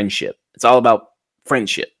has friendship. It's all about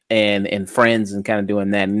friendship and friends and kind of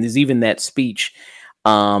doing that. And there's even that speech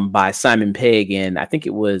by Simon Pegg, and I think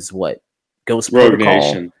it was Ghost Rogue Protocol.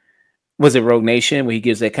 Nation. Was it Rogue Nation where he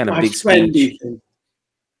gives that kind of big speech? Ethan.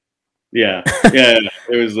 Yeah,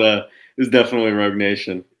 it was definitely Rogue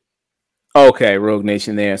Nation. Okay, Rogue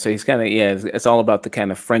Nation there. So he's kind of it's all about the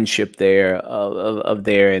kind of friendship there of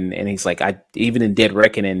there, and he's like, even in Dead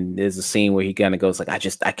Reckoning, there's a scene where he kind of goes like, I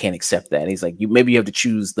can't accept that. And he's like, maybe you have to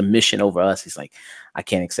choose the mission over us. He's like, I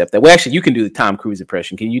can't accept that. Well, actually, you can do the Tom Cruise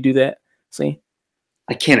impression. Can you do that? See,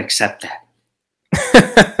 I can't accept that.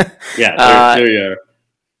 Yeah, there you are.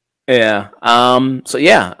 Yeah.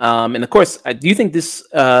 And of course, do you think this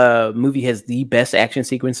movie has the best action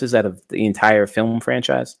sequences out of the entire film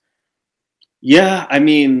franchise? Yeah, I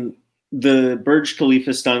mean, the Burj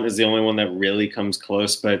Khalifa stunt is the only one that really comes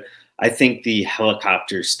close, but I think the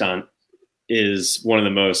helicopter stunt is one of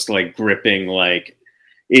the most gripping.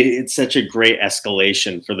 It's such a great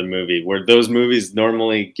escalation for the movie, where those movies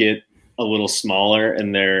normally get a little smaller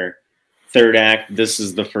in their third act. This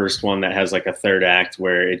is the first one that has a third act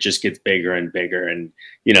where it just gets bigger and bigger, and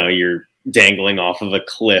you're dangling off of a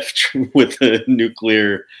cliff with a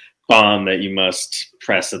nuclear bomb that you must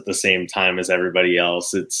press at the same time as everybody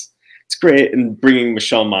else. It's great, and bringing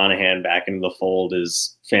Michelle Monaghan back into the fold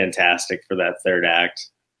is fantastic for that third act.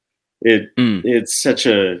 It's such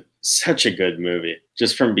a good movie,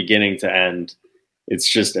 just from beginning to end. It's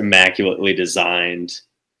just immaculately designed.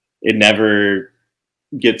 It never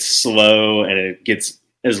gets slow, and it gets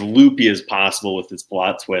as loopy as possible with its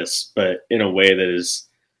plot twists, but in a way that is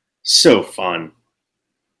so fun.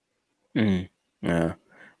 Yeah.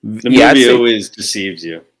 The movie always deceives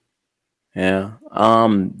you. Yeah.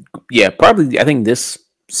 Probably I think this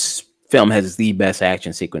film has the best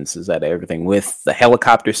action sequences out of everything, with the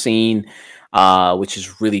helicopter scene, which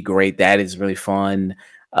is really great. That is really fun.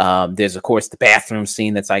 There's of course the bathroom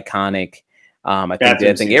scene that's iconic. I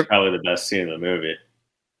think probably the best scene in the movie.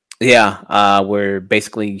 Yeah, where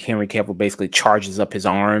basically Henry Cavill charges up his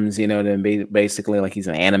arms, basically like he's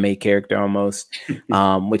an anime character almost,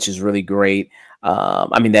 which is really great.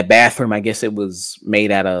 I mean, that bathroom, I guess it was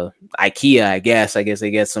made out of IKEA. I guess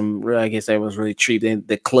that was really cheap.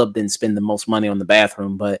 The club didn't spend the most money on the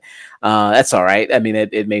bathroom, but that's all right. I mean,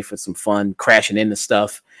 it made for some fun crashing into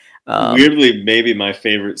stuff. Weirdly, maybe my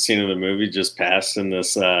favorite scene of the movie just passed in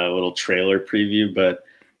this little trailer preview, but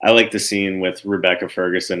I like the scene with Rebecca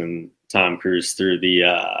Ferguson and Tom Cruise through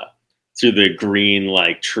the green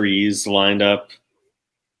trees lined up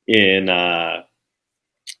in.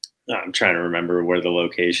 I'm trying to remember where the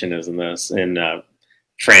location is in this, in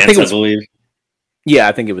France, I believe. Yeah,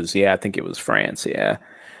 I think it was France. Yeah,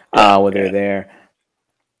 where they're there.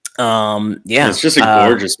 It's just a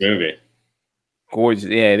gorgeous movie. Gorgeous,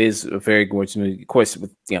 yeah, it is a very gorgeous movie. Of course,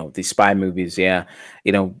 with these spy movies,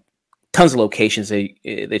 tons of locations that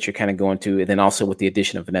you're kind of going to, and then also with the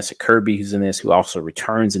addition of Vanessa Kirby, who's in this, who also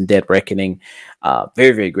returns in Dead Reckoning.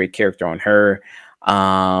 Very, very great character on her,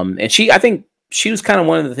 and I think she was kind of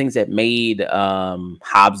one of the things that made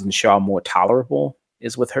Hobbs and Shaw more tolerable,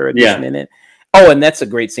 is with her addition in it. Oh, and that's a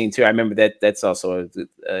great scene too. I remember that's also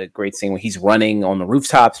a great scene when he's running on the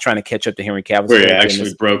rooftops trying to catch up to Henry Cavill. Where he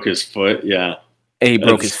actually broke his foot. Yeah, and he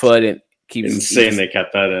broke his foot, and keeps insane. They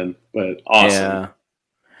kept that in, but awesome.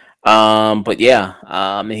 Yeah.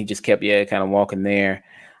 And he just kept kind of walking there.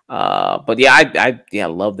 I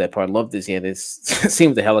love that part. I love this. Yeah, this scene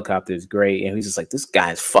with the helicopter is great. And he's just like, this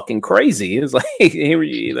guy's fucking crazy. It's like,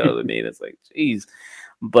 you know what I mean? It's like, geez.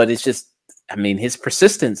 But it's just, I mean, his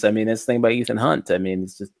persistence. I mean, that's the thing about Ethan Hunt. I mean,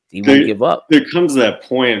 it's just, he won't give up. There comes that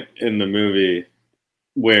point in the movie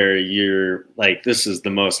where you're like, this is the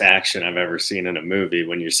most action I've ever seen in a movie,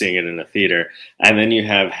 when you're seeing it in a theater. And then you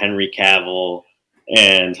have Henry Cavill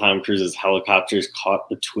and Tom Cruise's helicopters caught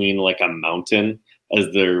between a mountain, as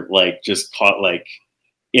they're just caught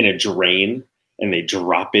in a drain, and they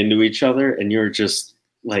drop into each other, and you're just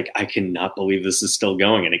like, I cannot believe this is still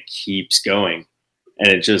going, and it keeps going, and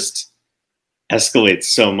it just escalates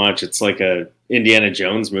so much. It's like a Indiana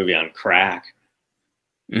Jones movie on crack.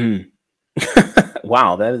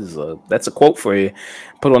 Wow, that's a quote for you.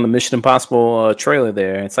 Put on the Mission Impossible trailer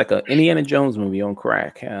there. It's like an Indiana Jones movie on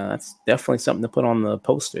crack. That's definitely something to put on the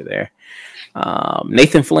poster there.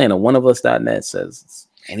 Nathan Flynn of oneofus.net says it's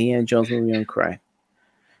Indiana Jones movie on crack.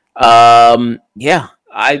 I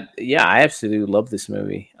absolutely love this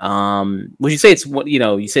movie. Would you say it's what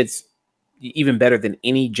you said it's even better than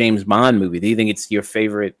any James Bond movie? Do you think it's your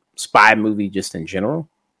favorite spy movie just in general?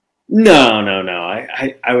 No.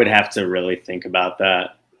 I would have to really think about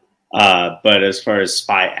that. But as far as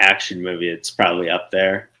spy action movie, it's probably up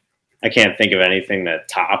there. I can't think of anything that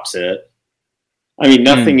tops it. I mean,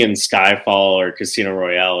 nothing in Skyfall or Casino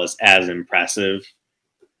Royale is as impressive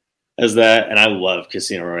as that. And I love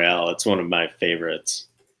Casino Royale. It's one of my favorites.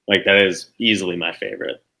 Like, that is easily my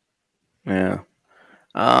favorite. Yeah.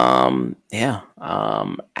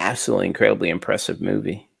 Absolutely incredibly impressive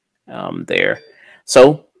movie there.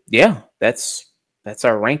 So yeah, that's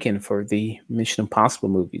our ranking for the Mission Impossible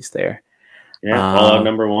movies there. Yeah, Fallout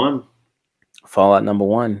number one. Fallout number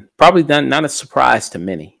one. Probably not a surprise to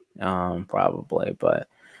many, probably, but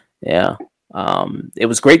yeah. It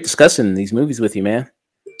was great discussing these movies with you, man.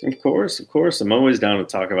 Of course. I'm always down to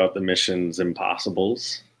talk about the Missions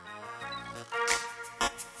Impossibles.